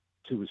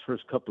to his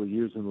first couple of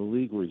years in the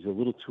league where he's a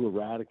little too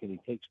erratic and he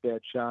takes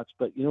bad shots.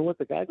 But you know what?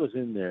 The guy goes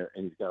in there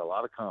and he's got a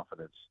lot of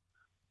confidence.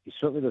 He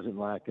certainly doesn't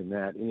lack in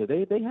that.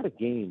 They had a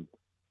game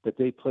that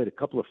they played a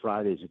couple of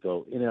Fridays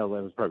ago in LA,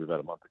 it was probably about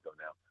a month ago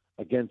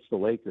now, against the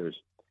Lakers.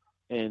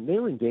 And they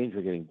were in danger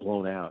of getting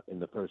blown out in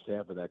the first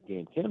half of that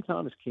game. Cam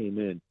Thomas came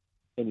in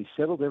and he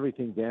settled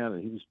everything down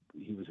and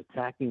he was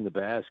attacking the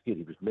basket.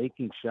 He was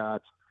making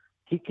shots.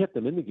 He kept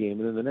them in the game.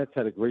 And then the Nets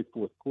had a great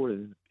fourth quarter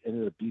and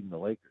ended up beating the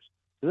Lakers.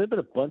 So there have been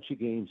a bunch of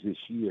games this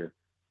year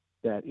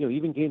that,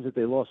 even games that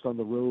they lost on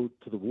the road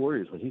to the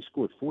Warriors when he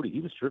scored 40, he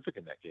was terrific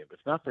in that game. If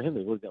not for him,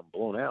 they would have gotten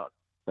blown out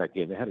that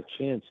game. They had a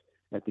chance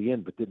at the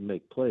end, but didn't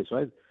make plays.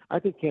 So I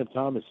think Cam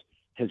Thomas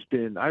has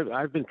been.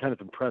 I've been kind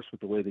of impressed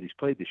with the way that he's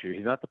played this year.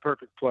 He's not the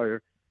perfect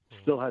player,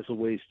 still has a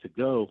ways to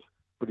go,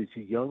 but he's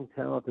a young,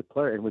 talented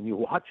player. And when you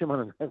watch him on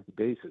a nightly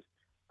basis,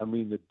 I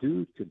mean, the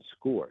dude can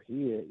score.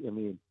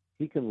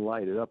 He can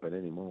light it up at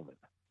any moment.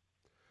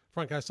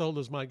 Frank Isola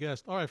is my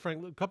guest. All right,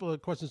 Frank, a couple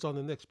of questions on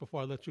the Knicks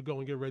before I let you go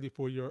and get ready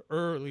for your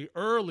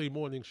early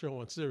morning show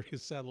on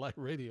Sirius Satellite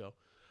Radio.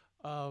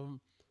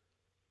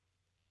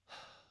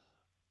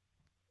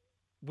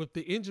 With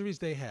the injuries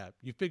they have,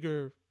 you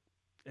figure,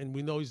 and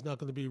we know he's not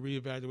going to be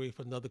reevaluated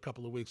for another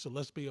couple of weeks, so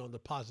let's be on the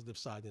positive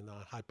side in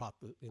a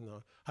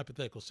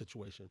hypothetical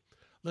situation.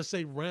 Let's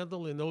say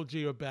Randall and OG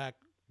are back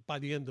by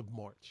the end of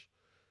March.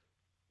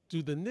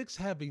 Do the Knicks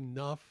have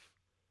enough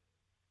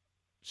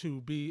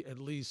to be at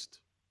least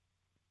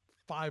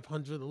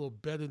 500, a little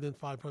better than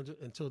 500,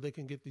 until they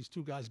can get these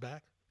two guys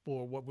back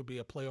for what would be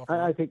a playoff run?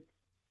 I think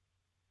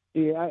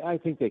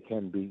they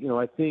can be.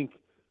 I think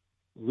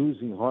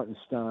losing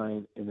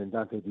Hartenstein and then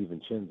Dante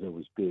DiVincenzo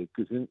was big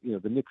because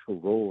the Knicks were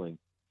rolling,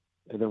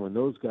 and then when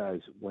those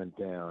guys went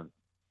down,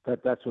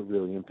 that's what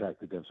really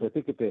impacted them. So I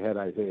think if they had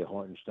Isaiah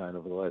Hartenstein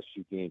over the last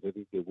few games, I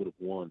think they would have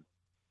won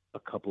a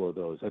couple of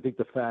those. I think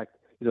the fact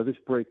this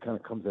break kind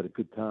of comes at a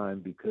good time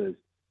because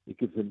it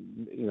gives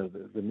them,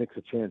 the Knicks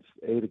a chance,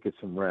 to get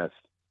some rest.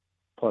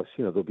 Plus,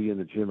 they'll be in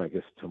the gym, I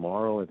guess,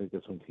 tomorrow. I think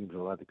that's when teams are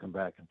allowed to come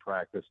back and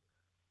practice.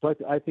 So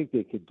I think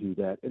they could do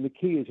that. And the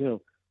key is,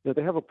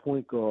 they have a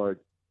point guard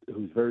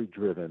who's very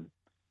driven,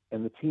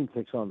 and the team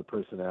takes on the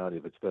personality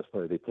of its best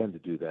player. They tend to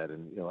do that.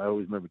 And, I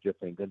always remember Jeff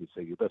Van Gundy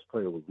say, your best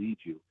player will lead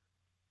you.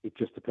 It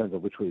just depends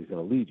on which way he's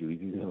going to lead you.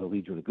 He's either going to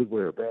lead you in a good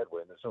way or a bad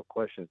way. And there's no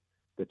question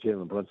that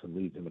Jalen Brunson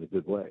leads him in a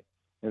good way.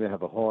 And they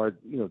have a hard,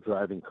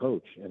 driving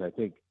coach. And I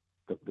think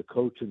the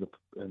coach and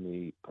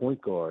the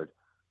point guard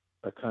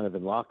are kind of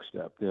in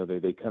lockstep.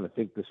 They kind of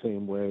think the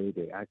same way,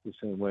 they act the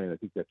same way, and I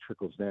think that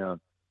trickles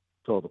down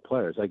to all the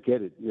players. I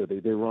get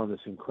it. They were on this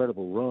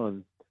incredible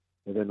run,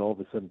 and then all of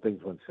a sudden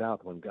things went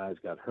south when guys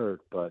got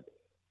hurt. But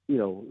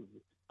Tom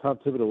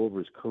Thibodeau over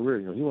his career,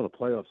 he won a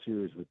playoff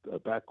series with a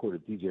backcourt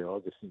of DJ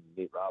Augustine and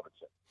Nate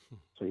Robinson.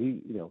 So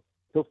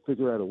he'll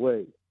figure out a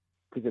way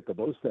to get the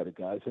most out of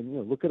guys.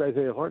 And look at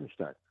Isaiah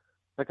Hartenstein.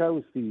 That guy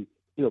was the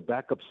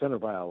backup center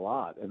by a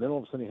lot, and then all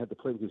of a sudden he had to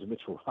play because of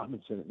Mitchell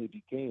Robinson, and he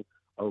became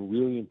a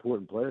really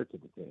important player to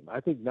the team.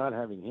 I think not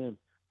having him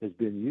has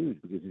been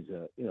huge because he's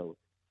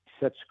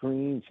sets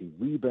screens, he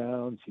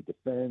rebounds, he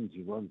defends,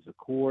 he runs the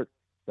court.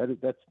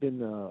 That's been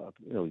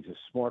he's a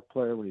smart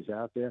player when he's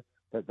out there.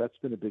 That's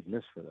been a big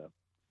miss for them.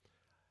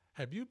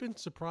 Have you been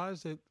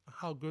surprised at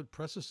how good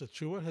Precious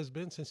Achiuwa has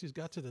been since he's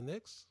got to the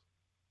Knicks?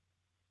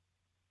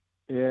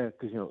 Yeah,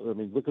 because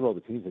look at all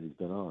the teams that he's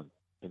been on,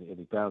 and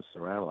he bounced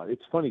around a lot.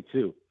 It's funny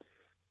too.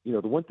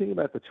 The one thing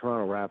about the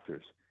Toronto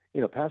Raptors,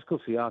 Pascal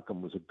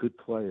Siakam was a good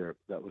player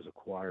that was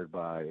acquired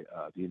by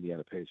the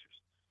Indiana Pacers.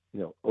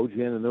 OG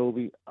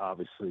Anunoby,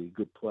 obviously a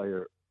good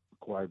player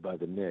acquired by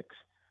the Knicks.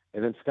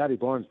 And then Scotty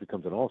Barnes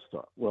becomes an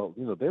all-star. Well,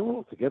 they were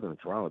all together in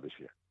Toronto this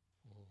year,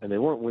 and they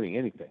weren't winning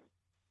anything.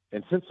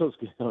 And since OG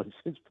Anunoby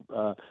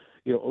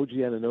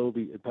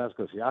and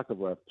Pascal Siakam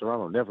left,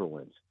 Toronto never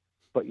wins.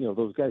 But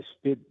those guys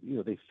fit.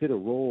 They fit a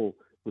role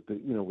with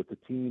the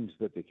teams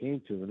that they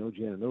came to, and OG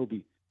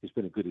Anunoby has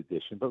been a good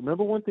addition. But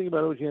remember one thing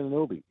about OG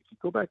Anunoby: if you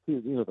go back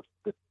to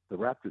the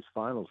Raptors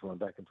finals run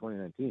back in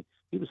 2019,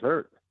 he was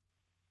hurt.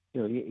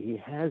 He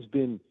has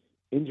been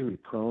injury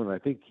prone. I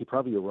think he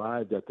probably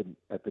arrived at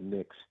the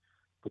Knicks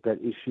with that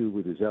issue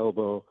with his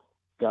elbow,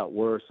 got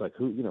worse. Like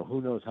who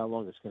knows how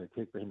long it's going to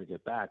take for him to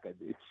get back.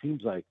 It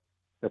seems like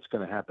that's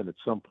going to happen at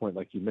some point,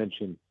 like you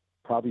mentioned,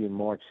 probably in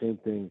March. Same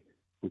thing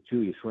with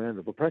Julius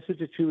Randle. But Precious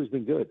Achiuwa has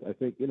been good. I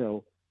think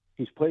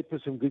he's played for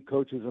some good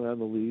coaches around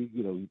the league.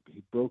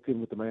 He broke in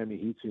with the Miami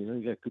Heat, so he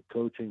got good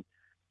coaching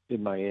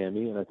in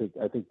Miami, and I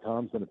think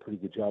Tom's done a pretty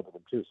good job with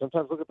them too.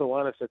 Sometimes look at the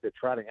lineups that they're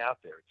trotting out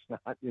there. It's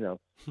not,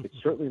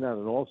 it's certainly not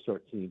an all-star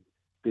team.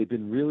 They've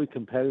been really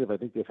competitive. I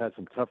think they've had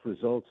some tough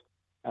results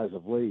as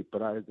of late,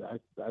 but I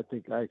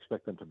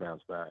expect them to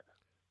bounce back.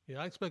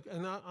 Yeah, I expect,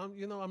 and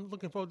I'm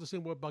looking forward to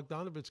seeing what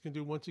Bogdanovich can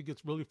do once he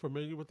gets really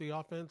familiar with the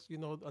offense.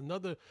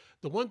 The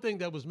one thing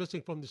that was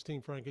missing from this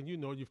team, Frank, and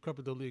you've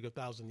covered the league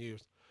 1,000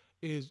 years,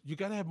 is you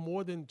got to have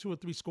more than 2 or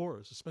 3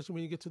 scorers, especially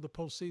when you get to the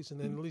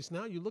postseason. And at least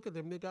now you look at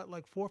them, they got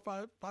like 4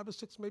 or 5 or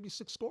 6, maybe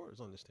 6 scorers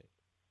on this team.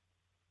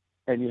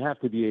 And you have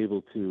to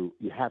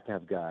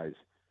have guys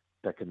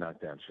that can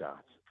knock down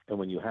shots. And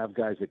when you have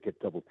guys that get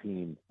double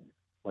teamed,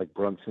 like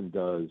Brunson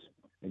does,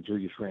 and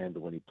Julius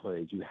Randle when he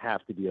plays, you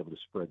have to be able to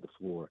spread the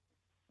floor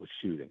with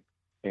shooting.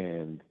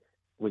 And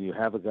when you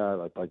have a guy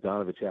like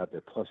Bogdanovich out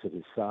there, plus at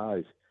his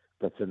size,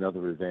 that's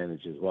another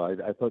advantage as well.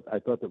 I thought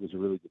that was a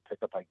really good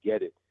pickup. I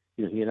get it.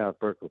 He and Alec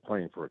Burke were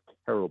playing for a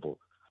terrible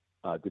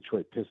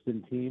Detroit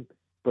Piston team,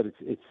 but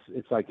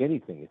it's like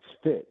anything. It's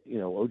fit.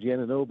 OG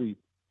Anunoby,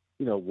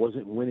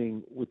 wasn't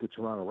winning with the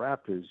Toronto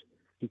Raptors.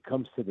 He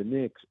comes to the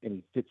Knicks and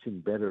he fits in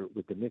better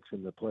with the Knicks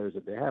and the players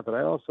that they have. But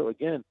I also,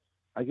 again,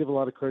 I give a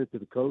lot of credit to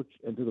the coach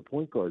and to the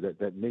point guard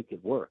that make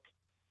it work.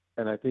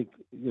 And I think,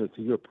 to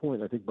your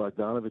point, I think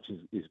Bogdanovich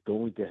is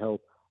going to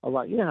help a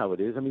lot. You know how it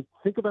is. I mean,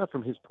 think about it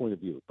from his point of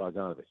view,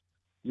 Bogdanovich.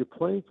 You're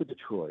playing for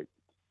Detroit.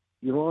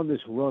 You're on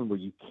this run where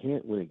you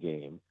can't win a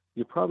game.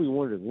 You're probably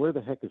wondering, where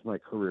the heck is my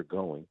career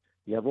going?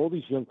 You have all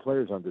these young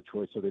players on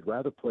Detroit, so they'd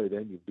rather play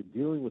then. You've been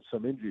dealing with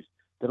some injuries.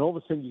 Then all of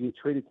a sudden you get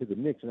traded to the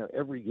Knicks, and now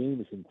every game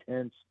is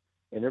intense.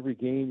 And every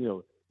game,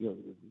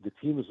 the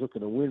team is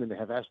looking to win, and they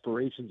have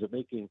aspirations of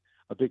making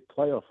a big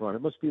playoff run.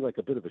 It must be like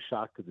a bit of a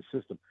shock to the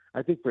system.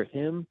 I think for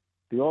him,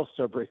 the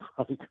All-Star break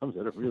probably comes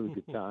at a really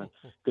good time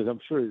because I'm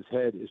sure his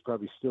head is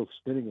probably still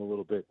spinning a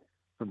little bit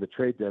from the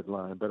trade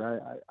deadline. But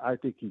I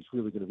think he's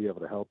really going to be able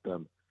to help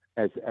them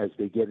as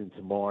they get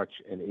into March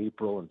and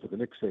April, and for the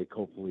Knicks' sake,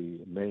 hopefully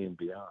May and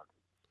beyond.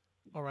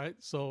 All right,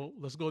 so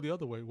let's go the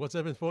other way. What's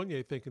Evan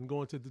Fournier thinking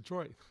going to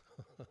Detroit?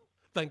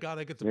 Thank God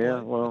I get to play.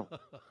 Yeah, well,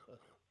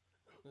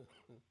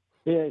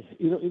 yeah,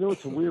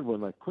 it's a weird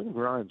one. Like Quentin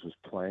Grimes was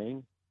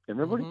playing, and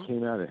remember he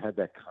came out and had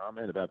that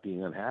comment about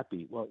being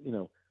unhappy. Well,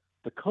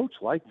 the coach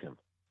liked him,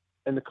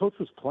 and the coach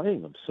was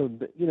playing him. So,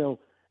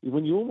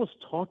 when you almost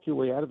talk your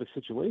way out of a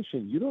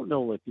situation, you don't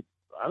know.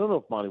 I don't know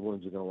if Monty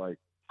Williams is going to like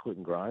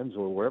Quentin Grimes,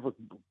 or wherever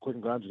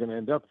Quentin Grimes is going to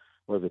end up,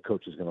 whether the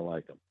coach is going to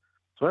like him.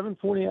 So Evan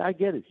Fournier, I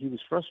get it. He was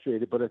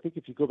frustrated, but I think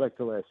if you go back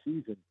to last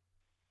season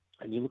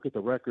and you look at the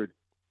record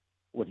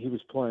when he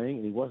was playing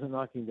and he wasn't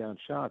knocking down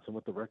shots and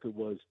what the record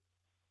was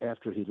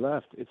after he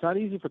left, it's not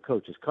easy for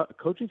coaches.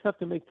 Coaches have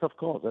to make tough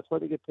calls. That's why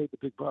they get paid the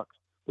big bucks.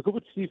 Look at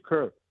what Steve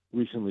Kerr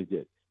recently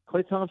did.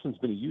 Klay Thompson's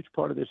been a huge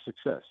part of their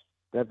success.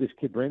 They have this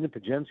kid, Brandon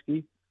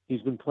Pajemski.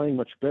 He's been playing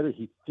much better.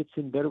 He fits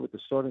in better with the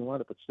starting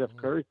lineup with Steph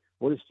Curry.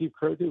 What does Steve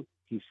Kerr do?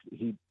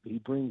 He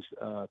brings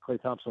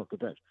Klay Thompson off the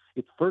bench.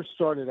 It first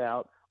started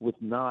out with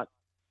not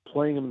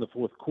playing him in the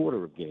fourth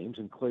quarter of games,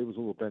 and Klay was a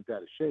little bent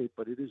out of shape,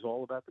 but it is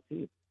all about the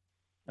team.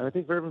 And I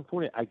think for Evan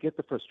Fournier, I get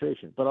the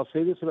frustration. But I'll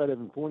say this about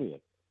Evan Fournier.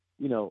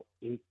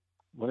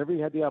 Whenever he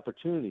had the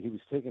opportunity, he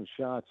was taking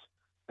shots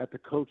at the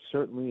coach,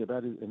 certainly,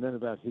 and then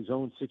about his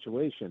own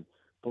situation.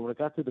 But when it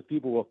got to the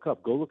FIBA World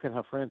Cup, go look at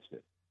how France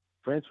did.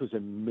 France was a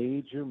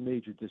major,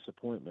 major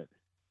disappointment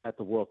at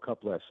the World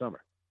Cup last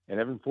summer. And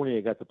Evan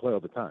Fournier got to play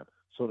all the time.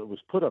 So it was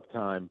put up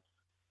time,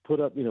 put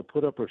up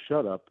or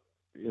shut up.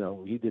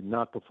 He did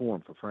not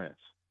perform for France.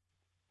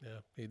 Yeah,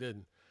 he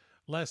didn't.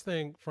 Last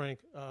thing, Frank,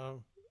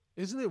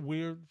 isn't it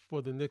weird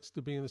for the Knicks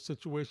to be in a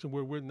situation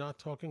where we're not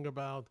talking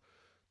about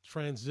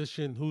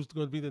transition, who's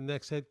going to be the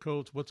next head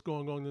coach, what's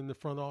going on in the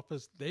front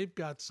office? They've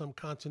got some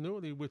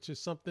continuity, which is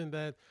something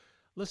that,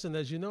 listen,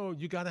 as you know,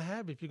 you got to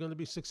have if you're going to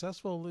be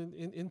successful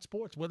in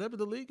sports, whatever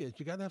the league is.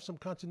 You got to have some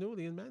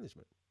continuity in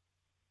management.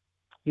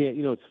 Yeah,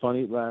 it's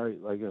funny, Larry.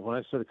 Like when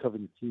I started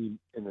covering the team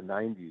in the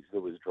 '90s,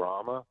 there was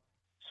drama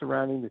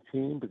surrounding the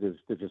team because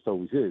there just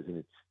always is, and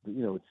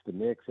it's the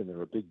Knicks, and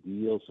they're a big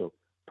deal. So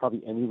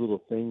probably any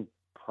little thing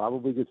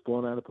probably gets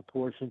blown out of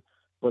proportion.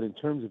 But in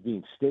terms of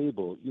being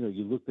stable,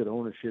 you looked at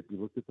ownership, you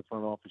looked at the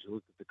front office, you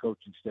looked at the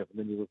coaching staff, and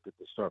then you looked at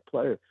the star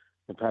player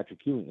and Patrick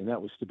Ewing, and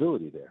that was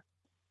stability there.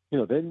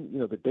 Then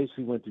they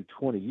basically went through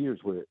 20 years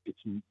where it's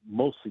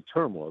mostly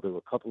turmoil. There were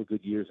a couple of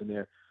good years in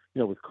there.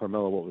 With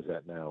Carmelo, what was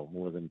that now?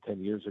 More than 10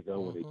 years ago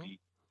when they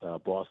beat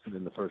Boston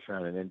in the first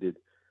round and ended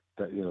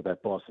that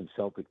Boston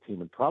Celtic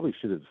team, and probably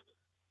should have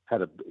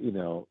had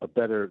a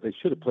better. They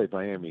should have played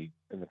Miami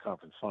in the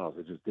conference finals.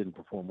 They just didn't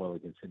perform well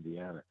against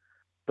Indiana.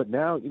 But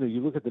now,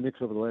 you look at the Knicks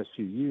over the last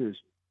few years,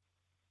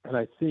 and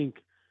I think,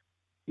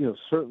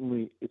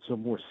 certainly it's a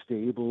more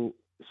stable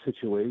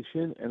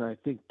situation, and I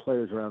think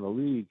players around the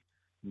league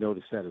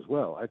notice that as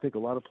well. I think a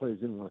lot of players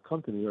didn't want to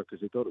come to New York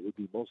because they thought it would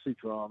be mostly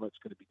drama. It's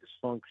going to be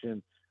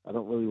dysfunction. I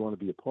don't really want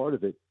to be a part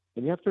of it.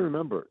 And you have to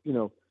remember,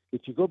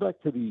 if you go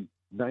back to the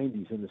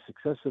 90s and the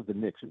success of the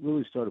Knicks, it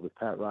really started with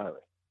Pat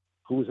Riley,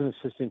 who was an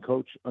assistant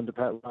coach under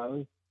Pat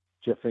Riley,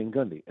 Jeff Van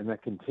Gundy, and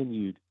that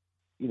continued,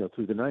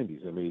 through the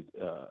 90s. They made,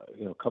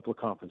 a couple of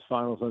conference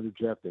finals under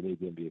Jeff. They made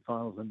the NBA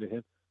finals under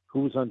him. Who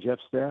was on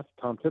Jeff's staff?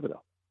 Tom Thibodeau.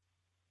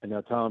 And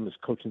now Tom is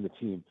coaching the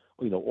team,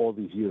 all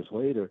these years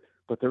later.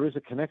 But there is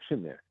a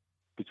connection there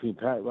between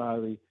Pat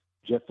Riley,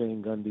 Jeff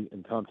Van Gundy,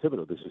 and Tom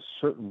Thibodeau. There's a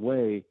certain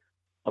way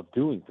of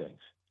doing things,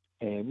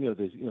 and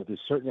there's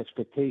certain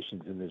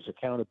expectations, and there's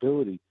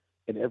accountability,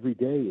 and every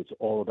day it's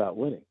all about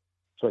winning.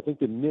 So I think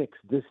this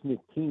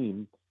Knicks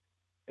team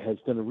has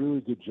done a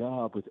really good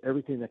job with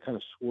everything that kind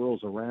of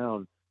swirls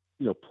around,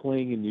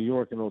 playing in New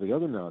York and all the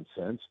other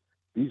nonsense.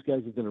 These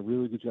guys have done a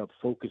really good job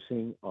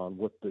focusing on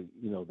what the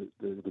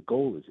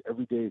goal is.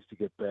 Every day is to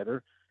get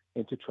better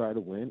and to try to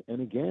win.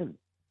 And again,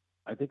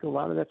 I think a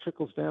lot of that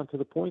trickles down to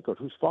the point guard,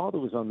 whose father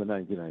was on the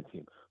 '99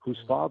 team, whose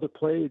father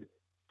played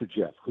for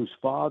Jeff, whose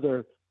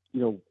father,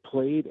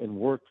 played and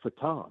worked for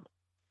Tom.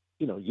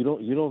 You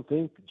don't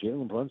think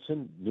Jalen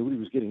Brunson knew what he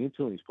was getting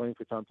into and he's playing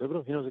for Tom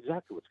Thibodeau? He knows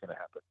exactly what's going to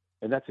happen,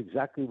 and that's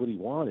exactly what he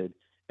wanted.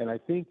 And I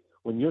think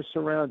when you're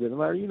surrounded, and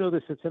Larry,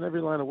 this, it's in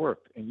every line of work,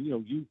 and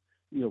you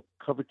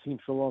covered teams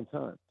for a long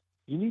time.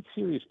 You need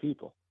serious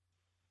people,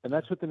 and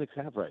that's what the Knicks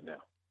have right now.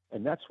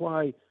 And that's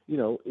why,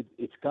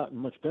 it's gotten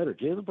much better.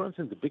 Jalen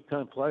Brunson's a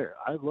big-time player.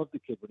 I loved the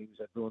kid when he was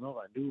at Villanova.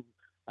 I knew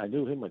I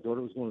knew him. My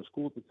daughter was going to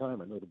school at the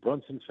time. I know the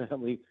Brunson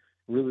family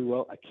really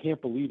well. I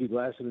can't believe he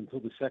lasted until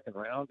the second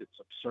round. It's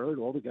absurd.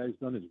 All the guy's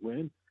done is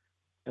win.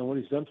 And what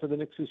he's done for the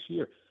Knicks this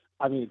year.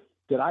 I mean,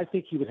 did I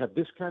think he would have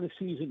this kind of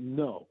season?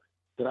 No.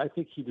 Did I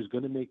think he was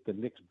going to make the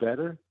Knicks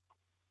better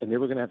and they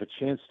were going to have a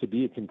chance to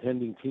be a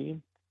contending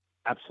team?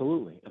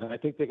 Absolutely. And I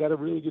think they got a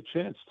really good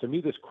chance. To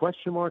me, there's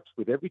question marks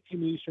with every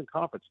team in the Eastern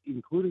Conference,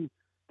 including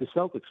the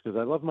Celtics, because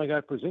I love my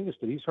guy Porzingis,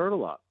 but he's hurt a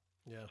lot.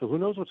 Yeah. So who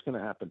knows what's going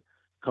to happen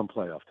come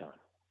playoff time.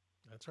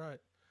 That's right.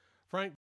 Frank,